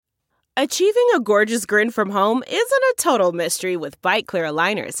Achieving a gorgeous grin from home isn't a total mystery with Bite Clear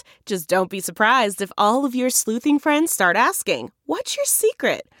aligners. Just don't be surprised if all of your sleuthing friends start asking, "What's your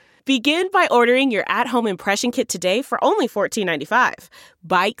secret?" Begin by ordering your at-home impression kit today for only $14.95.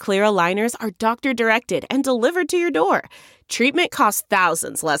 Bite Clear aligners are doctor-directed and delivered to your door. Treatment costs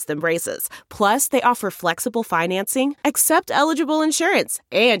thousands less than braces. Plus, they offer flexible financing, accept eligible insurance,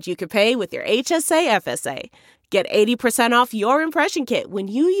 and you can pay with your HSA FSA. Get 80% off your impression kit when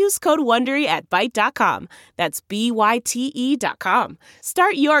you use code WONDERY at Byte.com. That's BYTE.com.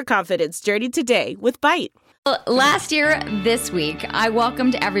 Start your confidence journey today with Byte. Last year, this week, I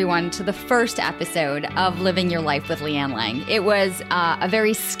welcomed everyone to the first episode of Living Your Life with Leanne Lang. It was a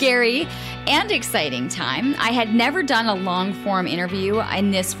very scary and exciting time. I had never done a long-form interview in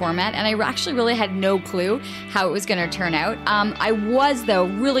this format, and I actually really had no clue how it was going to turn out. I was, though,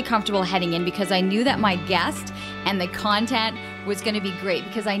 really comfortable heading in because I knew that my guest and the content was going to be great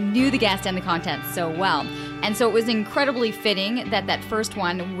because I knew the guest and the content so well. And so it was incredibly fitting that that first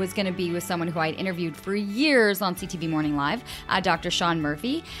one was going to be with someone who I'd interviewed for years on CTV Morning Live, Dr. Sean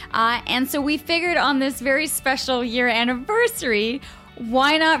Murphy. And so we figured on this very special year anniversary,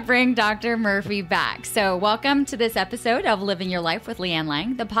 why not bring Dr. Murphy back? So welcome to this episode of Living Your Life with Leanne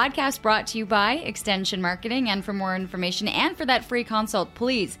Lang, the podcast brought to you by Extension Marketing. And for more information and for that free consult,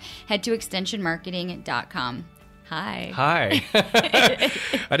 please head to extensionmarketing.com. Hi. Hi.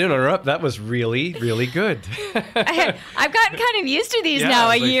 I didn't interrupt. That was really, really good. I've gotten kind of used to these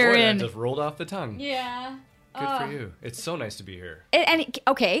now a year in. It just rolled off the tongue. Yeah. Good for you. It's so nice to be here.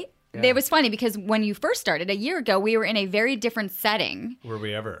 Okay. Yeah. It was funny because when you first started a year ago, we were in a very different setting. Were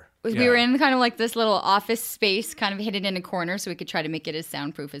we ever? We were in kind of like this little office space, kind of hidden in a corner, so we could try to make it as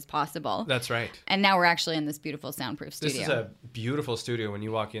soundproof as possible. That's right. And now we're actually in this beautiful soundproof studio. This is a beautiful studio. When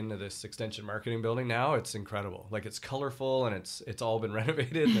you walk into this extension marketing building now, it's incredible. Like, it's colorful and it's all been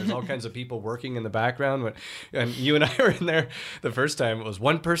renovated. And there's all kinds of people working in the background. And you and I were in there the first time. It was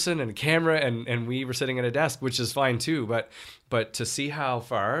one person and a camera, and we were sitting at a desk, which is fine too. But to see how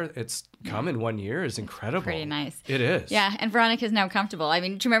far it's come in 1 year is incredible. Pretty nice. It is. Yeah, and Veronica's now comfortable. I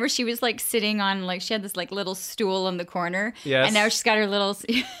mean, do you remember she was like sitting on, like, she had this like little stool in the corner. Yes. And now she's got her little,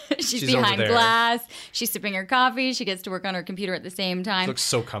 she's behind glass. She's sipping her coffee. She gets to work on her computer at the same time. It looks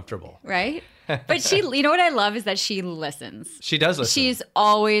so comfortable. Right? But she, you know what I love is that she listens. She does listen. She's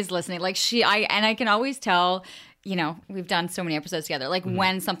always listening. Like I can always tell, you know, we've done so many episodes together, like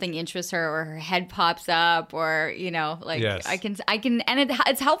when something interests her or her head pops up or, you know, like yes. I can, and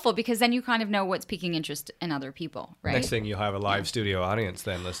it's helpful because then you kind of know what's piquing interest in other people, right? Next thing you'll have a live studio audience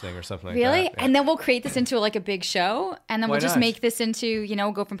then listening or something like that. Really? Yeah. And then we'll create this into like a big show and then Why we'll just not? make this into, you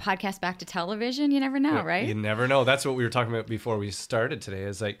know, go from podcast back to television. You never know, right? You never know. That's what we were talking about before we started today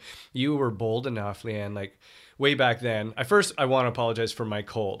is like you were bold enough, Leanne, like way back then. I want to apologize for my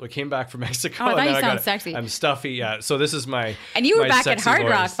cold. I came back from Mexico. Oh, I thought and you then sound sexy. I'm stuffy. Yeah. So this is my. And you were my back at sexy Hard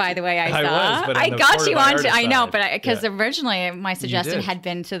voice. Rock, by the way. I saw. was, but I on the got you Florida onto. I know, side. but because Yeah. originally my suggestion did. had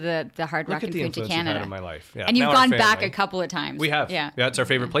been to the Hard Rock Look at in the Punta influence you've Canada had in my life. Yeah. and you've Now our gone back family. a couple of times. We have. Yeah. It's our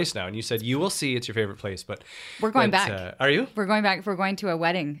favorite place now. And you said you will see it's your favorite place, but We're going back. Are you? We're going back. We're going to a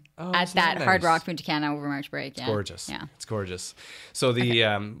wedding at isn't that that Hard nice? Rock Punta Cana over March break. It's gorgeous. Yeah. It's gorgeous. So the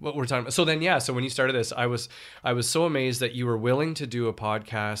what we're talking about. So then so when you started this, I was so amazed that you were willing to do a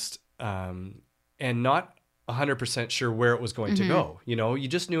podcast and not 100% sure where it was going to go. You know, you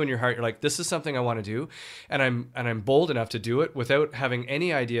just knew in your heart, you're like, this is something I want to do, and I'm bold enough to do it without having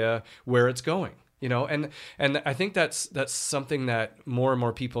any idea where it's going. You know, and I think that's something that more and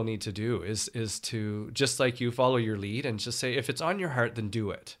more people need to do is to, just like you, follow your lead and just say, if it's on your heart, then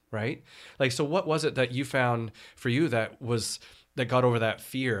do it, right? Like, so what was it that you found for you that got over that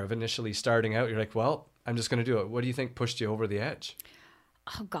fear of initially starting out? You're like, well, I'm just going to do it. What do you think pushed you over the edge?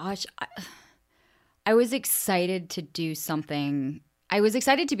 Oh gosh, I was excited to do something. I was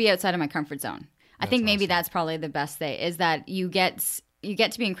excited to be outside of my comfort zone. I think maybe that's probably the best thing is that you get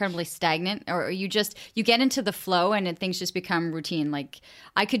to be incredibly stagnant, or you get into the flow and things just become routine. Like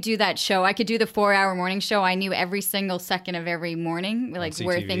I could do that show. I could do the 4-hour morning show. I knew every single second of every morning, like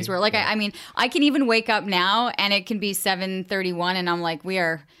where CTV. things were. Like, I mean, I can even wake up now and it can be 7:31 and I'm like, we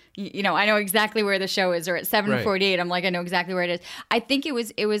are, you know, I know exactly where the show is, or at 7:48, I'm like, I know exactly where it is. I think it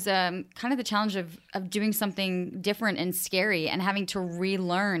was kind of the challenge of doing something different and scary and having to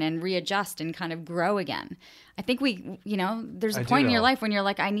relearn and readjust and kind of grow again. I think there's a point in your life when you're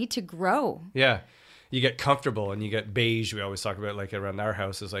like, I need to grow. Yeah. You get comfortable and you get beige. We always talk about, like, around our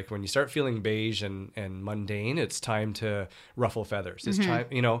house, is like when you start feeling beige and mundane, it's time to ruffle feathers. It's time,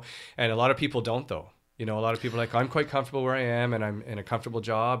 you know, and a lot of people don't, though. You know, a lot of people are like, I'm quite comfortable where I am and I'm in a comfortable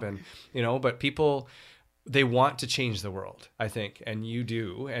job, and, you know, but people they want to change the world, I think, and you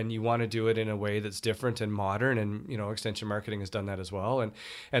do, and you want to do it in a way that's different and modern, and extension marketing has done that as well,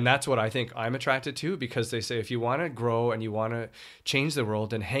 and that's what I think I'm attracted to, because they say if you want to grow and you want to change the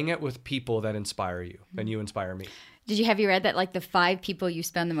world, then hang out with people that inspire you, and you inspire me. Have you read that, like, the 5 people you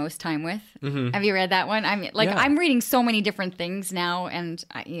spend the most time with? Mm-hmm. Have you read that one? I mean, like, Yeah. I'm reading so many different things now, and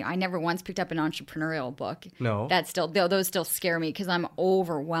I never once picked up an entrepreneurial book. No. Those still scare me, because I'm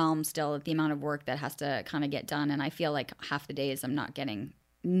overwhelmed still at the amount of work that has to kind of get done, and I feel like half the days I'm not getting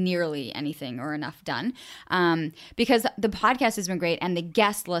nearly anything or enough done, because the podcast has been great, and the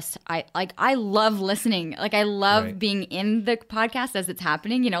guest list, I love listening. Like, I love Right. being in the podcast as it's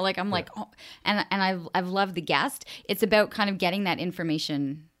happening, like I'm like, oh, and I've loved the guest. It's about kind of getting that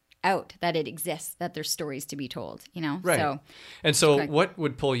information out, that it exists, that there's stories to be told, Right. So what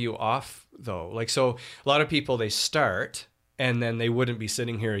would pull you off though? Like, so a lot of people, they start and then they wouldn't be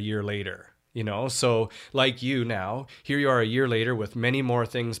sitting here a year later. So like you now, here you are a year later with many more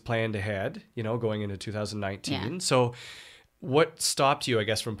things planned ahead, going into 2019. Yeah. So what stopped you, I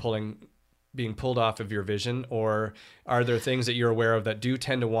guess, from being pulled off of your vision? Or are there things that you're aware of that do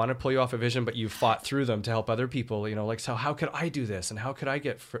tend to want to pull you off a vision, but you fought through them to help other people? Like, so how could I do this? And how could I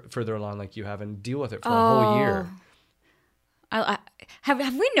get further along like you have and deal with it for a whole year?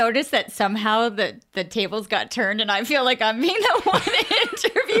 Have we noticed that somehow the tables got turned, and I feel like I'm being the one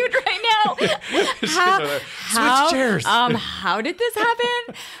interviewed right now? Switch chairs. How did this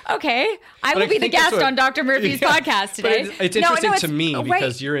happen? Okay, I will be the guest on Dr. Murphy's podcast today. But it's interesting to me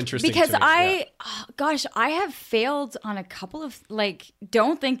because you're interesting because to me. I have failed on a couple of, like,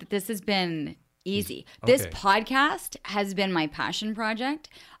 don't think that this has been easy. This podcast has been my passion project,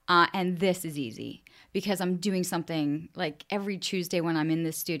 and this is easy. Because I'm doing something, like, every Tuesday when I'm in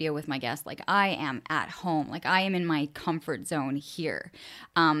this studio with my guests, like, I am at home. Like, I am in my comfort zone here.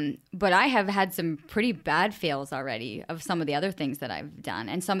 But I have had some pretty bad fails already of some of the other things that I've done,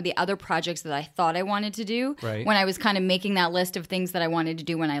 and some of the other projects that I thought I wanted to do when I was kind of making that list of things that I wanted to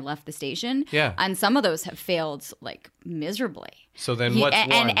do when I left the station. Yeah. And some of those have failed, like, miserably. So then what's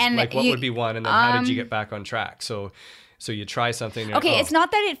one? Like, what would be one? And then how did you get back on track? So you try something. Okay, it's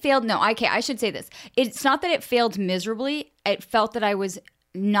not that it failed. No, okay, I should say this. It's not that it failed miserably. It felt that I was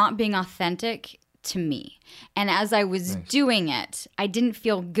not being authentic to me. And as I was doing it, I didn't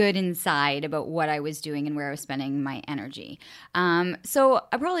feel good inside about what I was doing and where I was spending my energy. So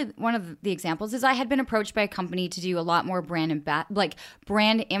probably one of the examples is I had been approached by a company to do a lot more brand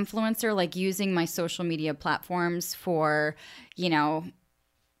influencer, like using my social media platforms for,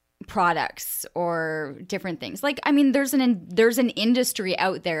 products or different things. Like, I mean, there's an industry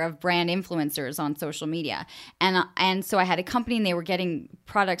out there of brand influencers on social media, and so I had a company, and they were getting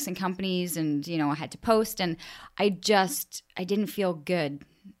products and companies, and I had to post, and I didn't feel good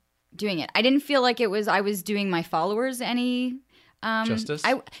doing it. I didn't feel like I was doing my followers any justice.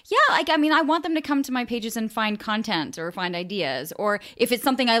 I want them to come to my pages and find content or find ideas, or if it's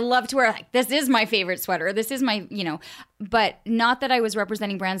something I love to wear, like, this is my favorite sweater, this is my, but not that I was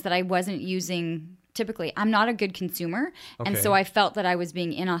representing brands that I wasn't using typically. I'm not a good consumer, and so I felt that I was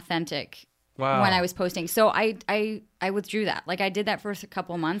being inauthentic when I was posting. So I withdrew that. Like, I did that for a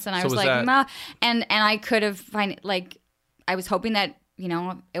couple of months, and I was like, nah. And I could have I was hoping that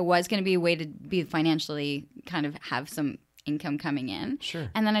it was going to be a way to be financially kind of have some income coming in. Sure.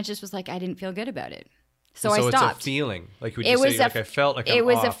 And then I just was like, I didn't feel good about it. So I stopped. It's a feeling. Like, would you say, like, I felt like I'm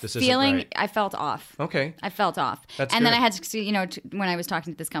off, this isn't right? I felt off. Okay. I felt off. That's and good. then I had to, when I was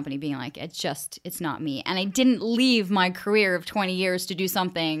talking to this company, being like, it's not me. And I didn't leave my career of 20 years to do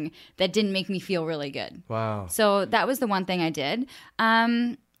something that didn't make me feel really good. Wow. So that was the one thing I did.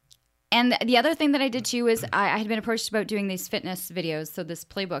 And the other thing that I did too is I had been approached about doing these fitness videos, so this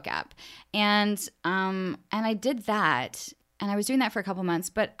Playbook app, and I did that, and I was doing that for a couple months,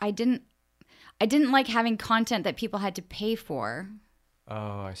 but I didn't like having content that people had to pay for.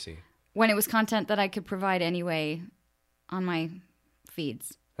 Oh, I see. When it was content that I could provide anyway on my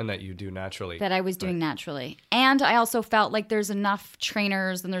feeds. And that you do naturally. That I was doing naturally. And I also felt like there's enough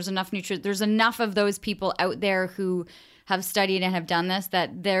trainers and there's enough there's enough of those people out there who have studied and have done this,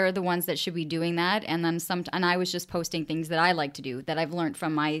 that they're the ones that should be doing that. And then and I was just posting things that I like to do, that I've learned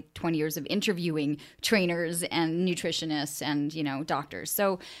from my 20 years of interviewing trainers and nutritionists and, doctors.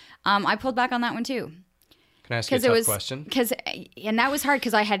 So I pulled back on that one too. Can I ask you a tough question? And that was hard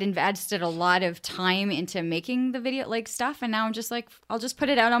because I had invested a lot of time into making the video stuff. And now I'm just like, I'll just put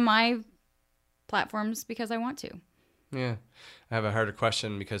it out on my platforms because I want to. Yeah. I have a harder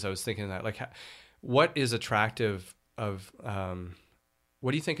question because I was thinking that, what is attractive of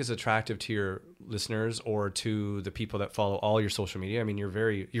what do you think is attractive to your listeners or to the people that follow all your social media? I mean,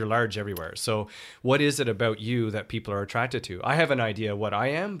 you're large everywhere. So what is it about you that people are attracted to? I have an idea what I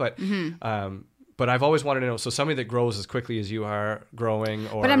am, but I've always wanted to know. So somebody that grows as quickly as you are growing,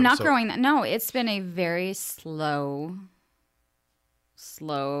 or but I'm not growing. No, it's been a very slow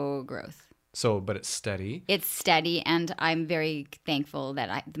growth. So, but it's steady. It's steady, and I'm very thankful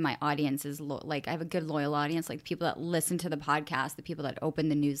that my audience is I have a good loyal audience, like people that listen to the podcast, the people that open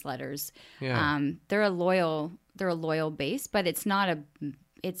the newsletters. Yeah. They're a loyal base, but it's not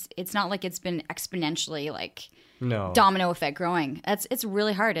like it's been exponentially domino effect growing. It's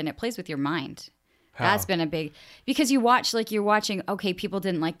really hard, and it plays with your mind. How? That's been a big, because you're watching, okay, people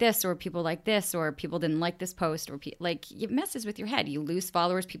didn't like this, or people like this, or people didn't like this post, or it messes with your head. You lose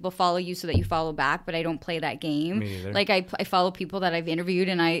followers. People follow you so that you follow back, but I don't play that game. Me neither. Like I follow people that I've interviewed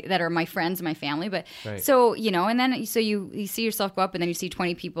and that are my friends and my family, but right. So, and then so you see yourself go up, and then you see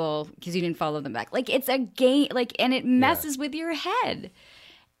 20 people because you didn't follow them back. Like it's a game, and it messes with your head.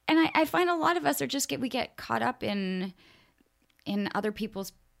 And I find a lot of us we get caught up in other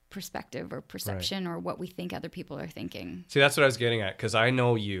people's perspective or perception, right, or what we think other people are thinking. See, that's what I was getting at, because I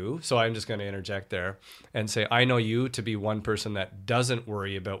know you, so I'm just going to interject there and say I know you to be one person that doesn't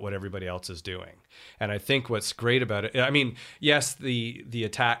worry about what everybody else is doing. And I think what's great about it, I mean, yes, the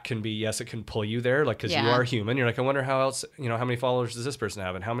attack can be, yes, it can pull you there, like, because you are human. You're like, I wonder how else, how many followers does this person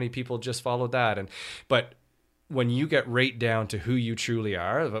have, and how many people just followed that, but when you get right down to who you truly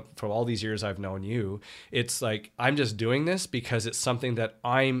are, for all these years I've known you, it's like, I'm just doing this because it's something that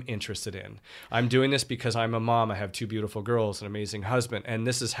I'm interested in. I'm doing this because I'm a mom. I have 2 beautiful girls, an amazing husband, and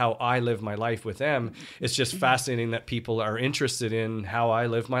this is how I live my life with them. It's just fascinating that people are interested in how I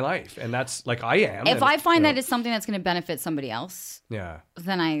live my life. And that's like, I am. If I find that it's something that's going to benefit somebody else,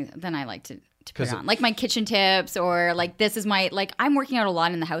 then I like to put it on. Like my kitchen tips, or like this is my, I'm working out a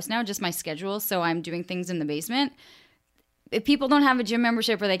lot in the house now, just my schedule. So I'm doing things in the basement. If people don't have a gym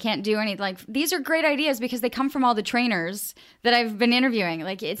membership or they can't do any, these are great ideas because they come from all the trainers that I've been interviewing.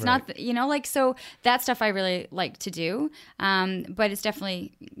 Like it's not, so that stuff I really like to do. But it's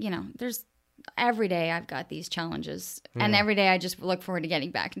definitely, there's, every day I've got these challenges, and every day I just look forward to getting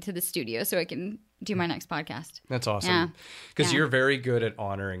back into the studio so I can do my next podcast. That's awesome. Because you're very good at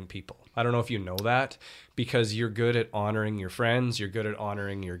honoring people. I don't know if you know that, because you're good at honoring your friends, you're good at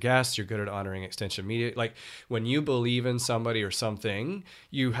honoring your guests, you're good at honoring extension media. Like when you believe in somebody or something,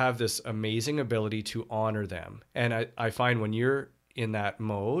 you have this amazing ability to honor them. And I find when you're in that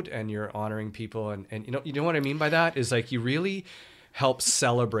mode and you're honoring people, and you know what I mean by that is, like, you really help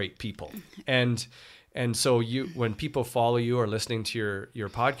celebrate people. And so when people follow you or listening to your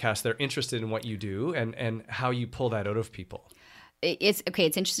podcast, they're interested in what you do and how you pull that out of people. It's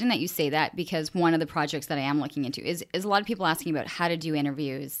interesting that you say that, because one of the projects that I am looking into is a lot of people asking about how to do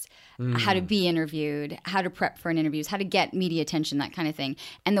interviews, how to be interviewed, how to prep for an interview, how to get media attention, that kind of thing.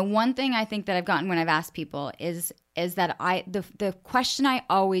 And the one thing I think that I've gotten when I've asked people is that the question I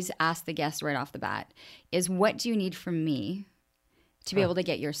always ask the guests right off the bat is, what do you need from me to be able to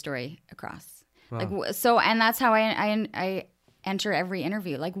get your story across? Wow. And that's how I enter every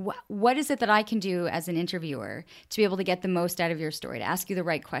interview. Like, what is it that I can do as an interviewer to be able to get the most out of your story, to ask you the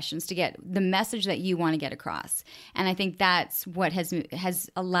right questions, to get the message that you want to get across? And I think that's what has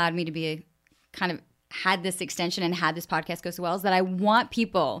allowed me to be kind of had this extension and had this podcast go so well, is that I want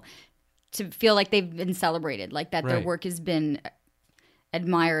people to feel like they've been celebrated, like that their work has been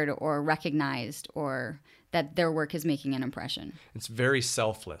admired or recognized, or that their work is making an impression. It's very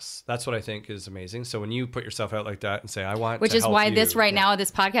selfless. That's what I think is amazing. So when you put yourself out like that and say, I want Which to is help why you, this now,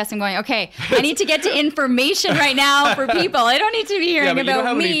 this podcast, I'm going, okay, I need to get to information right now for people. I don't need to be hearing but about you know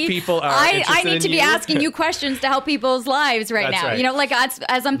how me. Many people are I need to be you? asking you questions to help people's lives right That's now. right.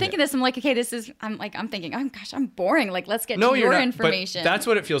 As I'm thinking this, I'm like, okay, I'm thinking, oh gosh, I'm boring. Like, let's get to your information. But that's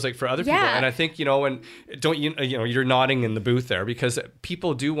what it feels like for other people. And I think, you're nodding in the booth there, because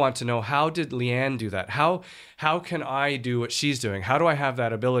people do want to know, how did Leanne do that? How can I do what she's doing? How do I have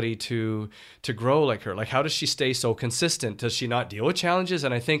that ability to grow like her? Like, how does she stay so consistent? Does she not deal with challenges?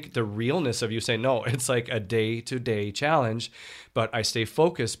 And I think the realness of you saying, no, it's like a day-to-day challenge, but I stay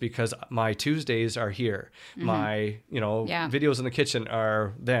focused because my Tuesdays are here. Mm-hmm. My, videos in the kitchen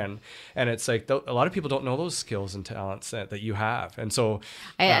are then. And it's like, a lot of people don't know those skills and talents that you have. And so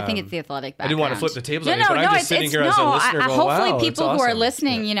I think it's the athletic background. I didn't want to flip the tables on you, but I'm just sitting here as a listener going, hopefully wow, people who awesome. are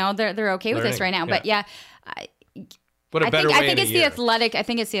listening, they're okay with this right now. But I think it's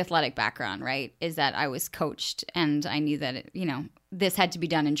the athletic background, right? Is that I was coached, and I knew that this had to be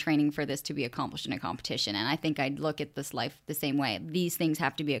done in training for this to be accomplished in a competition. And I think I'd look at this life the same way. These things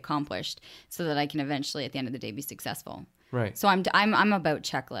have to be accomplished so that I can eventually, at the end of the day, be successful. Right. So I'm about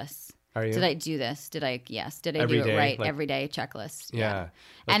checklists. Are you? Did I do this? Yes. Did I Every do it day, right? like- Every day checklist. Yeah.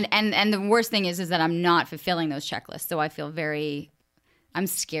 And the worst thing is that I'm not fulfilling those checklists. So I feel I'm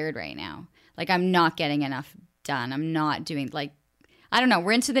scared right now. Like I'm not getting enough done. I'm not doing I don't know.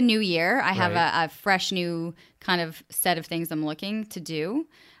 We're into the new year. I have Right. a fresh new kind of set of things I'm looking to do.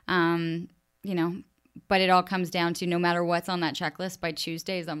 But it all comes down to no matter what's on that checklist by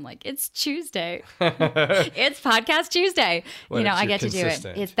Tuesdays, I'm like, it's Tuesday. It's podcast Tuesday. Well, I you're get to do it.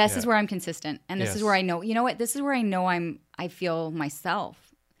 consistent. This is where I'm consistent. And this is Yes. where I know, you know what? This is where I know I feel myself.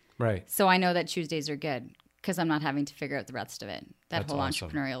 Right. So I know that Tuesdays are good because I'm not having to figure out the rest of it. That That's whole awesome.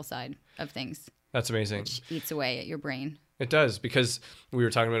 entrepreneurial side of things, That's amazing. which eats away at your brain. It does, because we were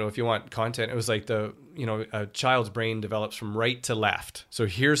talking about if you want content, it was like a child's brain develops from right to left. So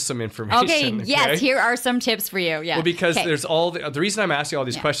here's some information. Okay, yes, here are some tips for you. Yeah. Well, because Okay. there's the reason I'm asking all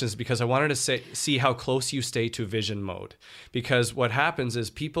these questions is because I wanted to see how close you stay to vision mode. Because what happens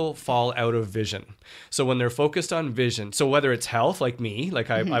is people fall out of vision. So when they're focused on vision, so whether it's health, like me, like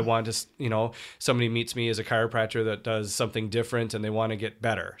I want to, somebody meets me as a chiropractor that does something different and they want to get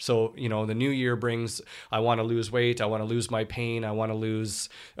better. So, the new year brings, I want to lose weight, I want to lose my pain, I want to lose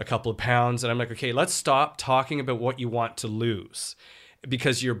a couple of pounds. And I'm like, okay, let's stop talking about what you want to lose,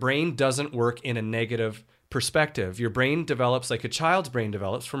 because your brain doesn't work in a negative perspective. Your brain develops like a child's brain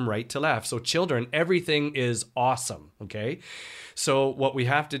develops from right to left. So children, everything is awesome. Okay. So what we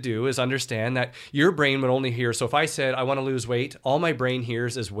have to do is understand that your brain would only hear. So if I said, I want to lose weight, all my brain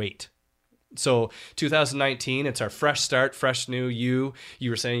hears is weight. So 2019, it's our fresh start, fresh new you.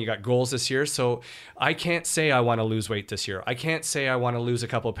 You were saying you got goals this year. So I can't say I want to lose weight this year. I can't say I want to lose a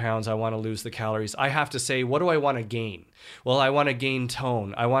couple of pounds. I want to lose the calories. I have to say, what do I want to gain? Well, I want to gain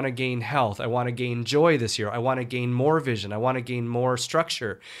tone. I want to gain health. I want to gain joy this year. I want to gain more vision. I want to gain more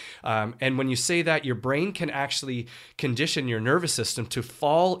structure. And when you say that, your brain can actually condition your nervous system to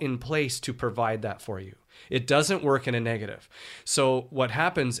fall in place to provide that for you. It doesn't work in a negative. So what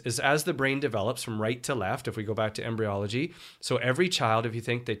happens is as the brain develops from right to left, if we go back to embryology, so every child, if you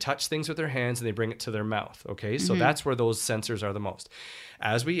think, they touch things with their hands and they bring it to their mouth. Okay, so that's where those sensors are the most.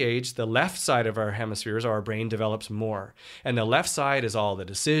 As we age, the left side of our hemispheres, our brain develops more. And the left side is all the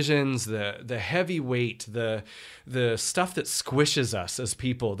decisions, the heavy weight, the stuff that squishes us as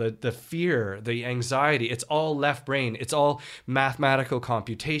people, the fear, the anxiety. It's all left brain. It's all mathematical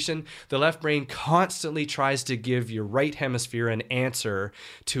computation. The left brain constantly tries to give your right hemisphere an answer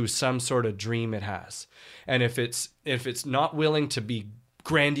to some sort of dream it has. And if it's not willing to be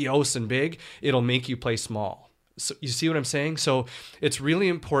grandiose and big, it'll make you play small. So you see what I'm saying? So it's really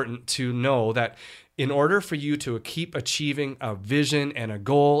important to know that in order for you to keep achieving a vision and a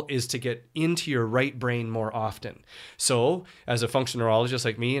goal is to get into your right brain more often. So as a functional neurologist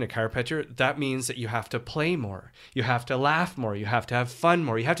like me and a chiropractor, that means that you have to play more. You have to laugh more. You have to have fun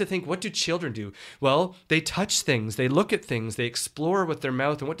more. You have to think, what do children do? Well, they touch things. They look at things. They explore with their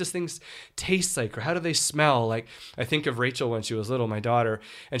mouth. And what does things taste like? Or how do they smell? Like I think of Rachel when she was little, my daughter,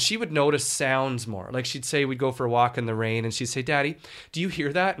 and she would notice sounds more. Like she'd say, we'd go for a walk in the rain and she'd say, Daddy, do you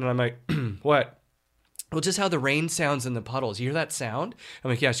hear that? And I'm like, what? Well, just how the rain sounds in the puddles. You hear that sound?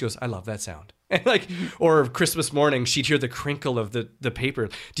 I'm like, yeah. She goes, I love that sound. And like, or Christmas morning, she'd hear the crinkle of the paper.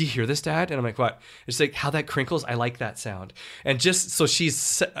 Do you hear this, Dad? And I'm like, what? It's like how that crinkles. I like that sound. And so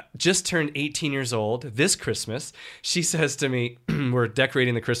she's just turned 18 years old this Christmas. She says to me, we're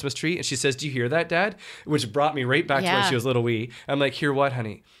decorating the Christmas tree. And she says, do you hear that, Dad? Which brought me right back to when she was little wee. I'm like, hear what,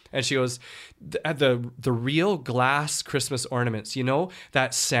 honey? And she goes, the real glass Christmas ornaments, you know,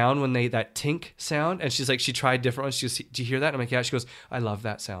 that sound when that tink sound. And she's like, she tried different ones. She goes, do you hear that? And I'm like, yeah. She goes, I love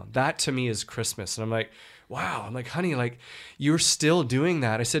that sound. That to me is Christmas. And I'm like, wow. I'm like, honey, like you're still doing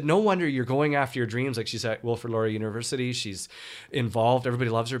that. I said, no wonder you're going after your dreams. Like she's at Wilfrid Laurier University. She's involved. Everybody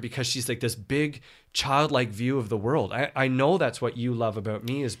loves her because she's like this big childlike view of the world. I know that's what you love about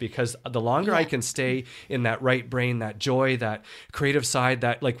me, is because the longer I can stay in that right brain, that joy, that creative side,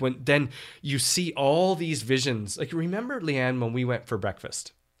 that like then you see all these visions. Like remember, Leanne, when we went for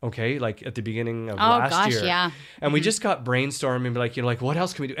breakfast? Okay, like at the beginning of last year. Yeah. And we just got brainstorming, like, like, what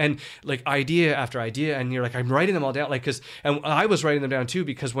else can we do? And like idea after idea. And you're like, I'm writing them all down. Like, and I was writing them down too,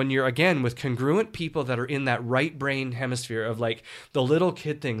 because when you're, again, with congruent people that are in that right brain hemisphere of like the little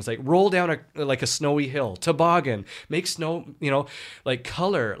kid things, like roll down a snowy hill, toboggan, make snow, like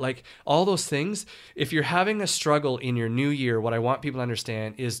color, like all those things. If you're having a struggle in your new year, what I want people to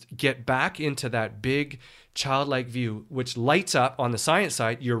understand is get back into that big childlike view, which lights up on the science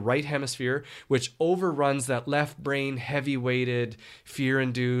side your right hemisphere, which overruns that left brain, heavy-weighted,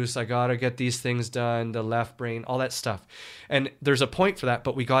 fear-induced, I got to get these things done, the left brain, all that stuff. And there's a point for that,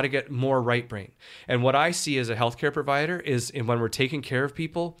 but we got to get more right brain. And what I see as a healthcare provider is when we're taking care of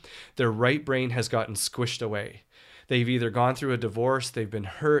people, their right brain has gotten squished away. They've either gone through a divorce, they've been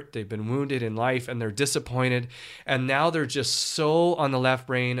hurt, they've been wounded in life, and they're disappointed. And now they're just so on the left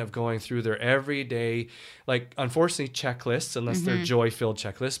brain of going through their everyday, like, unfortunately, checklists, unless they're joy-filled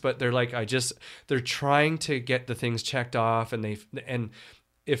checklists, but they're like, they're trying to get the things checked off, and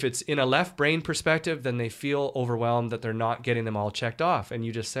if it's in a left brain perspective, then they feel overwhelmed that they're not getting them all checked off. And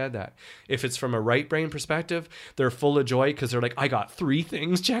you just said that. If it's from a right brain perspective, they're full of joy because they're like, I got 3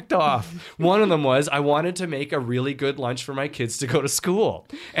 things checked off. One of them was I wanted to make a really good lunch for my kids to go to school.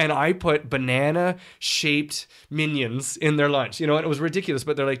 And I put banana-shaped Minions in their lunch. And it was ridiculous.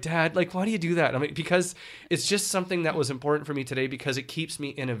 But they're like, Dad, like, why do you do that? I mean, because it's just something that was important for me today because it keeps me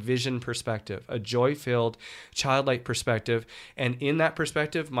in a vision perspective, a joy-filled, childlike perspective. And in that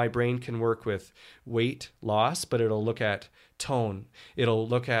perspective, my brain can work with weight loss, but it'll look at tone. It'll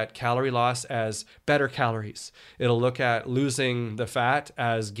look at calorie loss as better calories. It'll look at losing the fat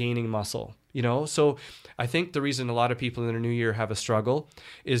as gaining muscle. So I think the reason a lot of people in the new year have a struggle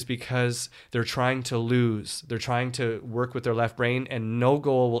is because they're trying to lose. They're trying to work with their left brain, and no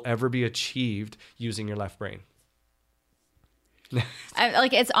goal will ever be achieved using your left brain.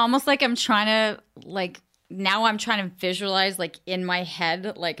 It's almost like I'm trying to now I'm trying to visualize in my head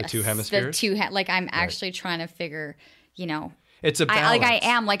the 2 hemispheres. I'm actually trying to figure, it's a balance. I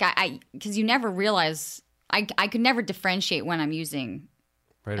am because you never realize I could never differentiate when I'm using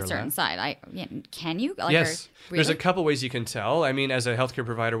right a certain left side. Can you? Yes. Really? There's a couple ways you can tell. I mean, as a healthcare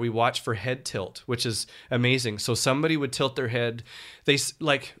provider, we watch for head tilt, which is amazing. So somebody would tilt their head.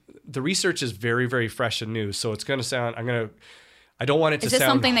 The research is very, very fresh and new. So it's going to sound, I don't want it to sound Is this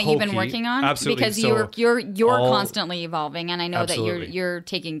something that hokey. you've been working on? Absolutely. Because you're constantly evolving, and I know absolutely.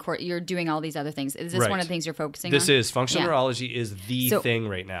 that you're doing all these other things. Is this one of the things you're focusing on? This is functional neurology is the thing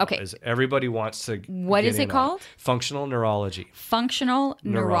right now. Okay. Is everybody wants to. What is it called? Functional neurology. Functional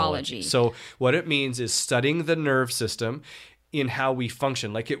neurology. So what it means is studying the nerve system in how we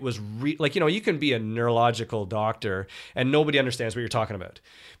function. Like it was you can be a neurological doctor and nobody understands what you're talking about.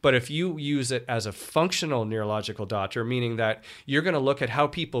 But if you use it as a functional neurological doctor, meaning that you're going to look at how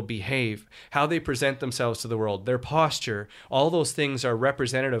people behave, how they present themselves to the world, their posture, all those things are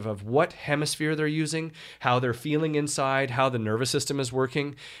representative of what hemisphere they're using, how they're feeling inside, how the nervous system is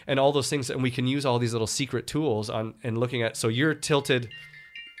working, and all those things. And we can use all these little secret tools and looking at, so you're tilted.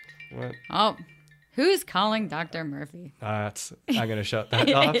 What? Oh, who's calling Dr. Murphy? I'm going to shut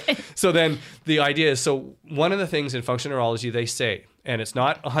that off. So then the idea is, so one of the things in functional neurology they say, and it's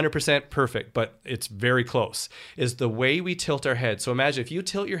not 100% perfect, but it's very close, is the way we tilt our head. So imagine if you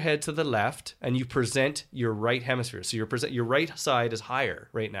tilt your head to the left and you present your right hemisphere. So your right side is higher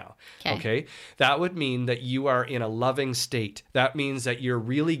right now. Okay. That would mean that you are in a loving state. That means that you're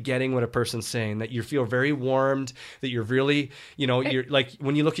really getting what a person's saying, that you feel very warmed, that you're really, you're like,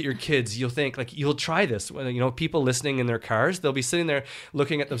 when you look at your kids, you'll think like, you'll try this. People listening in their cars, they'll be sitting there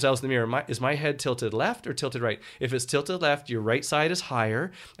looking at themselves in the mirror. Is my head tilted left or tilted right? If it's tilted left, your right side is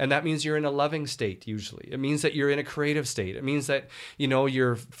higher, and that means you're in a loving state. Usually it means that you're in a creative state. It means that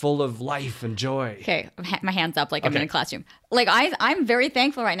you're full of life and joy. Okay, my hands up like I'm in a classroom. Like I'm very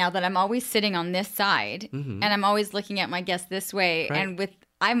thankful right now that I'm always sitting on this side, and I'm always looking at my guests this way, right. And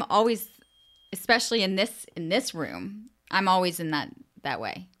I'm always, especially in this room, I'm always in that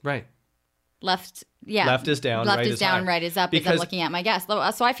way. Right. Left is down, left right is down, high. Right is up, as I'm looking at my guests.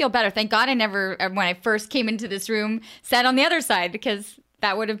 So I feel better. Thank God I never, when I first came into this room, sat on the other side, because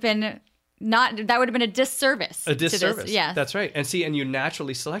that would have been a disservice. A disservice. Yeah, that's right. And you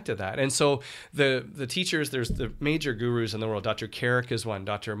naturally selected that. And so the teachers, there's the major gurus in the world. Dr. Carrick is one.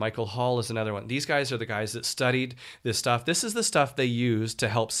 Dr. Michael Hall is another one. These guys are the guys that studied this stuff. This is the stuff they used to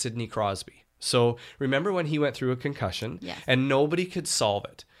help Sidney Crosby. So remember when he went through a concussion, yes. And nobody could solve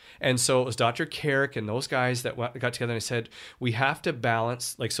it. And so it was Dr. Carrick and those guys that got together and they said, we have to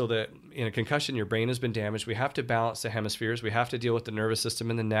balance, so that in a concussion, your brain has been damaged. We have to balance the hemispheres. We have to deal with the nervous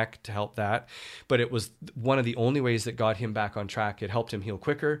system in the neck to help that. But it was one of the only ways that got him back on track. It helped him heal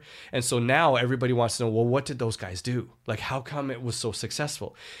quicker. And so now everybody wants to know, well, what did those guys do? Like, how come it was so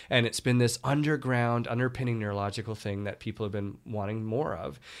successful? And it's been this underpinning neurological thing that people have been wanting more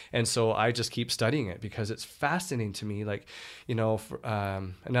of. And so I just keep studying it because it's fascinating to me. Another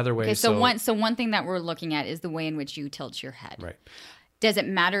way. Okay, so one thing that we're looking at is the way in which you tilt your head. Right. Does it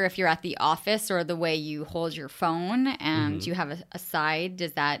matter if you're at the office or the way you hold your phone and you have a side?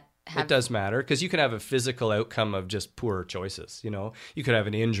 Does that It does matter, because you can have a physical outcome of just poor choices. You could have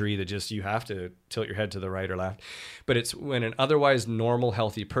an injury that just you have to tilt your head to the right or left. But it's when an otherwise normal,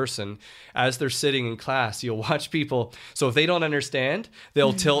 healthy person, as they're sitting in class, you'll watch people. So if they don't understand,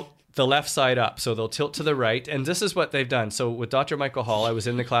 they'll tilt the left side up. So they'll tilt to the right. And this is what they've done. So with Dr. Michael Hall, I was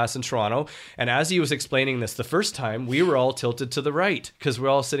in the class in Toronto. And as he was explaining this the first time, we were all tilted to the right, because we're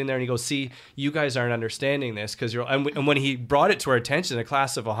all sitting there and he goes, see, you guys aren't understanding this. Because and when he brought it to our attention, a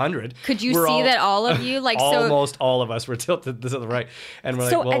class of 100. Could you see that all of you? Almost all of us were tilted to the right. And we're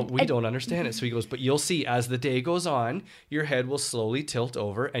like, well, we don't understand it. So he goes, but you'll see as the day goes on, your head will slowly tilt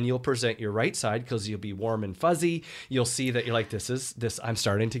over and you'll present your right side because you'll be warm and fuzzy. You'll see that you're like, this, I'm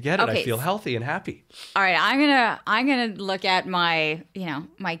starting to get it. I feel healthy and happy. All right, I'm gonna look at my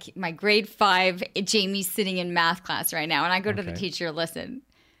my grade 5 Jamie sitting in math class right now, and I go to the teacher. Listen,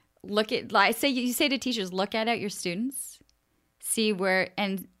 you say to teachers, look at your students, see where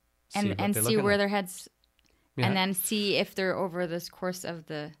and see where their heads, and then see if they're over this course of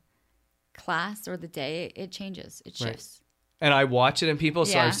the class or the day, it changes, it shifts. Right. And I watch it in people,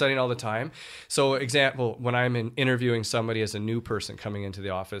 so I'm studying all the time. So example, when I'm interviewing somebody as a new person coming into the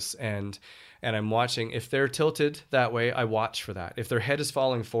office, and I'm watching, if they're tilted that way, I watch for that. If their head is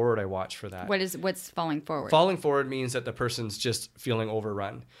falling forward, I watch for that. What's falling forward? Falling forward means that the person's just feeling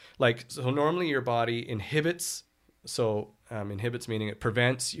overrun. So normally your body inhibits. So inhibits meaning it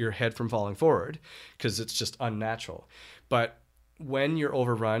prevents your head from falling forward because it's just unnatural. But when you're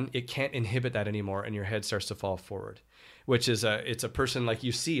overrun, it can't inhibit that anymore, and your head starts to fall forward. Which is it's a person like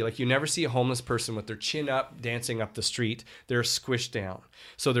you never see a homeless person with their chin up dancing up the street. They're squished down.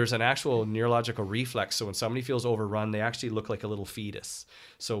 So there's an actual neurological reflex. So when somebody feels overrun, they actually look like a little fetus.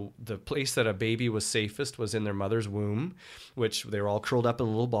 So the place that a baby was safest was in their mother's womb, which they were all curled up in a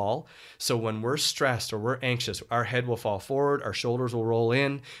little ball. So when we're stressed or we're anxious, our head will fall forward, our shoulders will roll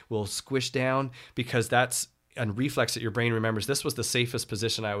in, we'll squish down, because that's and reflex that your brain remembers. This was the safest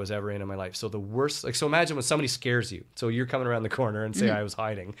position I was ever in my life. So the worst, so imagine when somebody scares you. So you're coming around the corner and say I was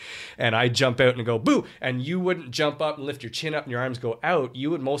hiding, and I jump out and go boo, and you wouldn't jump up and lift your chin up and your arms go out.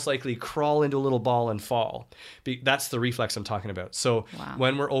 You would most likely crawl into a little ball and fall. That's the reflex I'm talking about. So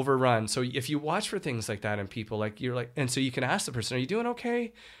when we're overrun, so if you watch for things like that in people, and so you can ask the person, are you doing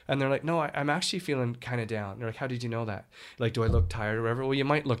okay? And they're like, no, I'm actually feeling kind of down. They're like, how did you know that? Like, do I look tired or whatever? Well, you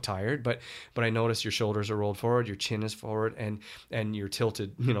might look tired, but I notice your shoulders are rolled forward, your chin is forward, and you're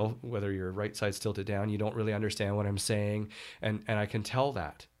tilted, whether your right side's tilted down, you don't really understand what I'm saying. And I can tell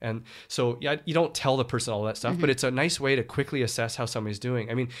that. And so, you don't tell the person all that stuff, but it's a nice way to quickly assess how somebody's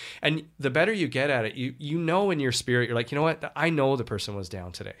doing. I mean, and the better you get at it, you know in your spirit, you're like, you know what? I know the person was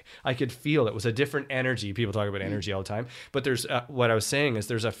down today. I could feel it was a different energy. People talk about energy all the time, but there's what I was saying is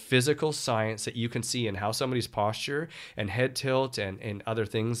there's a physical science that you can see in how somebody's posture and head tilt and other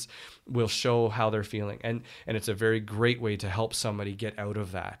things will show how they're feeling. And it's a very great way to help somebody get out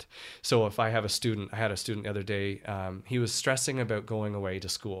of that. So if I had a student the other day, he was stressing about going away to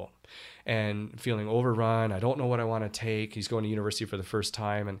school and feeling overrun. I don't know what I want to take. He's going to university for the first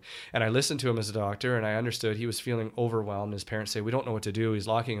time. And I listened to him as a doctor, and I understood he was feeling overwhelmed. His parents say, we don't know what to do. He's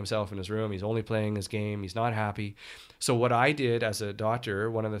locking himself in his room. He's only playing his game. He's not happy. So what I did as a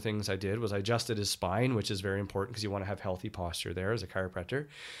doctor, one of the things I did was I adjusted his spine, which is very important because you want to have healthy posture there as a chiropractor.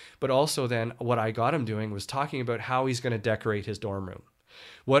 But also then what I got him doing was talking about how he's going to decorate his dorm room.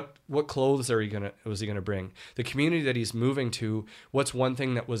 What clothes was he gonna bring? The community that he's moving to, what's one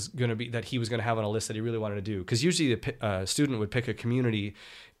thing that he was gonna have on a list that he really wanted to do? Because usually the student would pick a community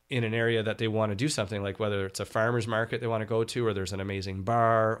in an area that they want to do something, like whether it's a farmer's market they want to go to, or there's an amazing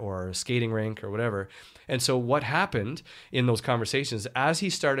bar or a skating rink or whatever. And so what happened in those conversations, as he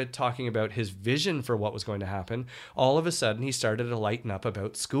started talking about his vision for what was going to happen, all of a sudden he started to lighten up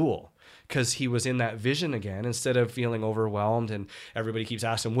about school. Because he was in that vision again, instead of feeling overwhelmed and everybody keeps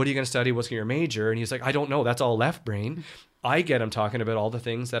asking, what are you going to study? What's your major? And he's like, I don't know. That's all left brain. I get him talking about all the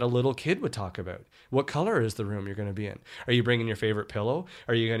things that a little kid would talk about. What color is the room you're going to be in? Are you bringing your favorite pillow?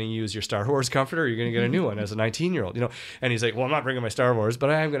 Are you going to use your Star Wars comforter? Or are you going to get a new one as a 19-year-old? And he's like, well, I'm not bringing my Star Wars, but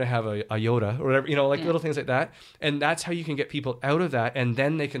I am going to have a Yoda or whatever, little things like that. And that's how you can get people out of that. And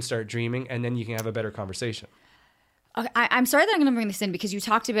then they can start dreaming, and then you can have a better conversation. Okay, I'm sorry that I'm going to bring this in because you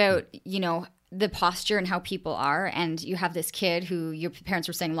talked about, the posture and how people are, and you have this kid who your parents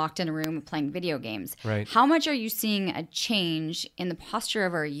were saying locked in a room playing video games. Right. How much are you seeing a change in the posture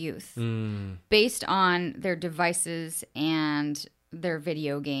of our youth based on their devices and their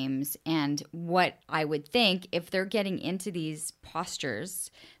video games? And what I would think, if they're getting into these postures,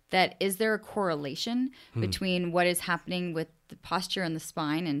 that is there a correlation between what is happening with the posture and the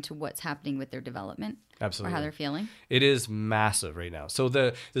spine and to what's happening with their development? Absolutely. Or how they're feeling? It is massive right now. So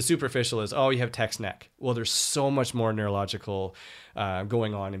the superficial is, oh, you have text neck. Well, there's so much more neurological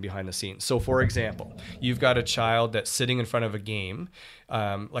going on in behind the scenes. So for example, you've got a child that's sitting in front of a game.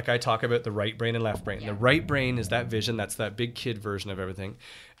 Like I talk about the right brain and left brain. Yeah. The right brain is that vision. That's that big kid version of everything.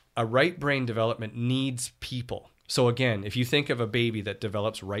 A right brain development needs people. So again, if you think of a baby that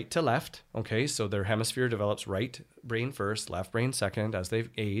develops right to left, okay, so their hemisphere develops right brain first, left brain second as they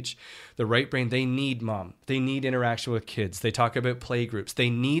age. The right brain, they need mom. They need interaction with kids. They talk about play groups. They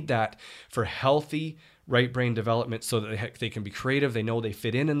need that for healthy right brain development so that they can be creative. They know they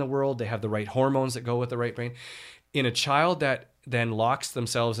fit in the world. They have the right hormones that go with the right brain. In a child that then locks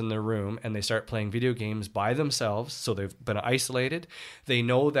themselves in their room and they start playing video games by themselves, so they've been isolated, they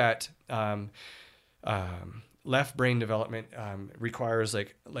know that left brain development requires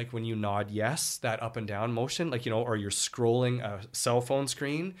like when you nod yes, that up and down motion, like, you know, or you're scrolling a cell phone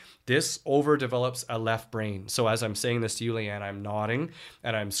screen, this overdevelops a left brain. So as I'm saying this to you, Leanne, I'm nodding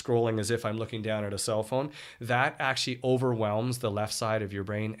and I'm scrolling as if I'm looking down at a cell phone. That actually overwhelms the left side of your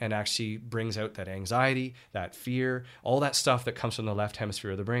brain and actually brings out that anxiety, that fear, all that stuff that comes from the left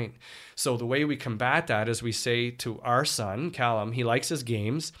hemisphere of the brain. So the way we combat that is we say to our son, Callum, he likes his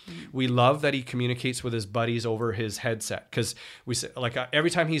games. We love that he communicates with his buddies over his headset, because we say, like, every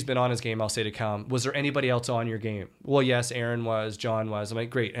time he's been on his game, I'll say to Callum, was there anybody else on your game? Well, yes, Aaron was, John was. I'm like,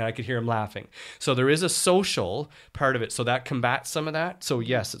 great. And I could hear him laughing. So there is a social part of it. So that combats some of that. So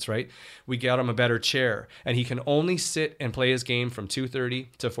yes, it's right. We got him a better chair and he can only sit and play his game from 2:30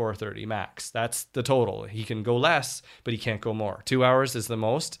 to 4:30 max. That's the total. He can go less, but he can't go more. 2 hours is the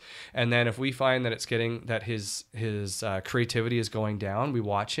most. And then if we find that it's getting that his creativity is going down, we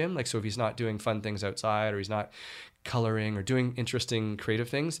watch him. Like, so if he's not doing fun things outside or he's not coloring or doing interesting creative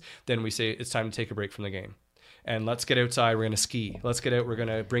things, then we say it's time to take a break from the game and let's get outside. We're going to ski. Let's get out. We're going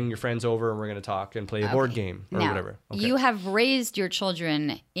to bring your friends over and we're going to talk and play a board game or whatever. Okay. You have raised your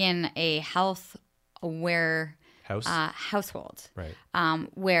children in a health aware household, right?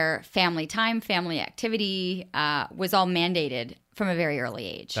 Where family time, family activity was all mandated from a very early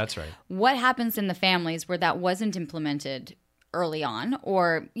age. That's right. What happens in the families where that wasn't implemented early on,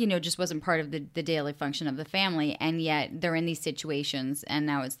 or, you know, just wasn't part of the daily function of the family, and yet they're in these situations and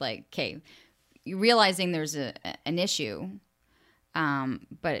now it's like, okay, you're realizing there's an issue,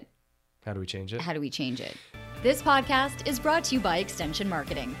 but how do we change it? How do we change it? This podcast is brought to you by Extension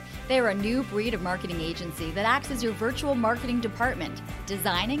Marketing. They're a new breed of marketing agency that acts as your virtual marketing department,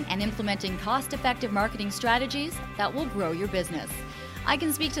 designing and implementing cost-effective marketing strategies that will grow your business. I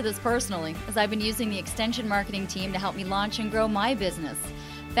can speak to this personally, as I've been using the Extension Marketing team to help me launch and grow my business.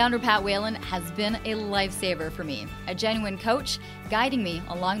 Founder Pat Whalen has been a lifesaver for me, a genuine coach, guiding me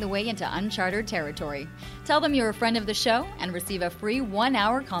along the way into uncharted territory. Tell them you're a friend of the show and receive a free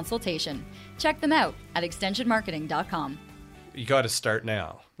 1-hour consultation. Check them out at extensionmarketing.com. You got to start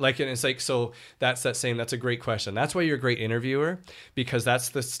now. Like, and it's like, so that's that saying, that's a great question. That's why you're a great interviewer, because that's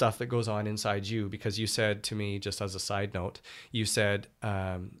the stuff that goes on inside you. Because you said to me, just as a side note, you said,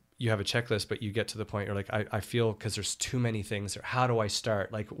 you have a checklist, but you get to the point you're like, I feel, because there's too many things. How do I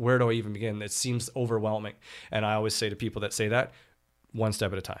start? Like, where do I even begin? It seems overwhelming. And I always say to people that say that, one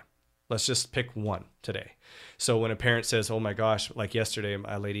step at a time. Let's just pick one today. So when a parent says, oh my gosh, like yesterday,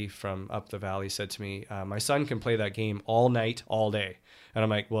 a lady from up the valley said to me, my son can play that game all night, all day. And I'm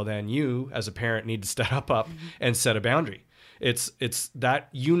like, well, then you as a parent need to step up and set a boundary. It's that,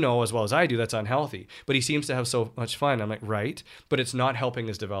 you know, as well as I do, that's unhealthy, but he seems to have so much fun. I'm like, right, but it's not helping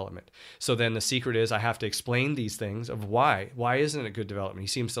his development. So then the secret is I have to explain these things of why isn't it good development? He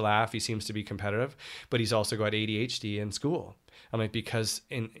seems to laugh. He seems to be competitive, but he's also got ADHD in school. I'm like, because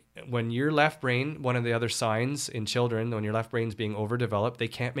when your left brain, one of the other signs in children, when your left brain's being overdeveloped, they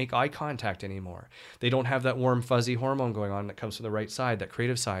can't make eye contact anymore. They don't have that warm, fuzzy hormone going on that comes from the right side, that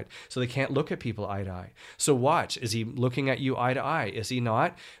creative side. So they can't look at people eye to eye. So watch, is he looking at you eye to eye? Is he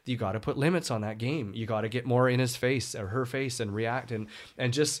not? You got to put limits on that game. You got to get more in his face or her face and react. And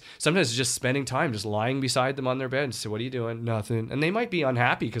just sometimes just spending time, just lying beside them on their bed and say, what are you doing? Nothing. And they might be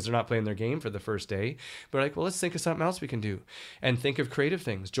unhappy because they're not playing their game for the first day. But like, well, let's think of something else we can do. And think of creative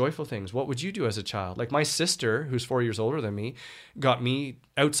things, joyful things. What would you do as a child? Like my sister, who's 4 years older than me, got me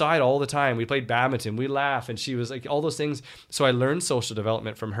outside all the time. We played badminton, we laugh, and she was like all those things. So I learned social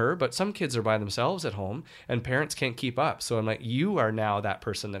development from her, but some kids are by themselves at home and parents can't keep up. So I'm like, you are now that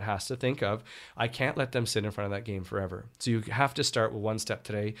person that has to think of, I can't let them sit in front of that game forever. So you have to start with one step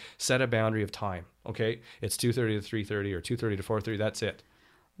today, set a boundary of time. Okay. It's 2:30 to 3:30 or 2:30 to 4:30. That's it.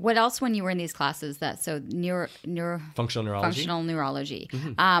 What else when you were in these classes Functional neurology. Functional neurology.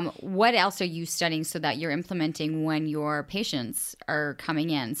 What else are you studying so that you're implementing when your patients are coming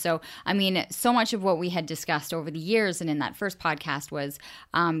in? So, I mean, so much of what we had discussed over the years and in that first podcast was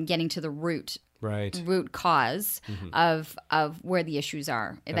getting to the root cause of where the issues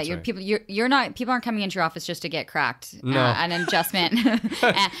are. That's that right. People aren't coming into your office just to get cracked No. an adjustment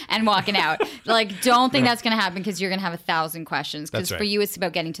and walking out. Like, don't think that's going to happen because you're going to have 1,000 questions. Because That's right. for you, it's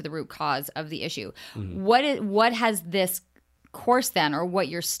about getting to the root cause of the issue. What has this course then, or what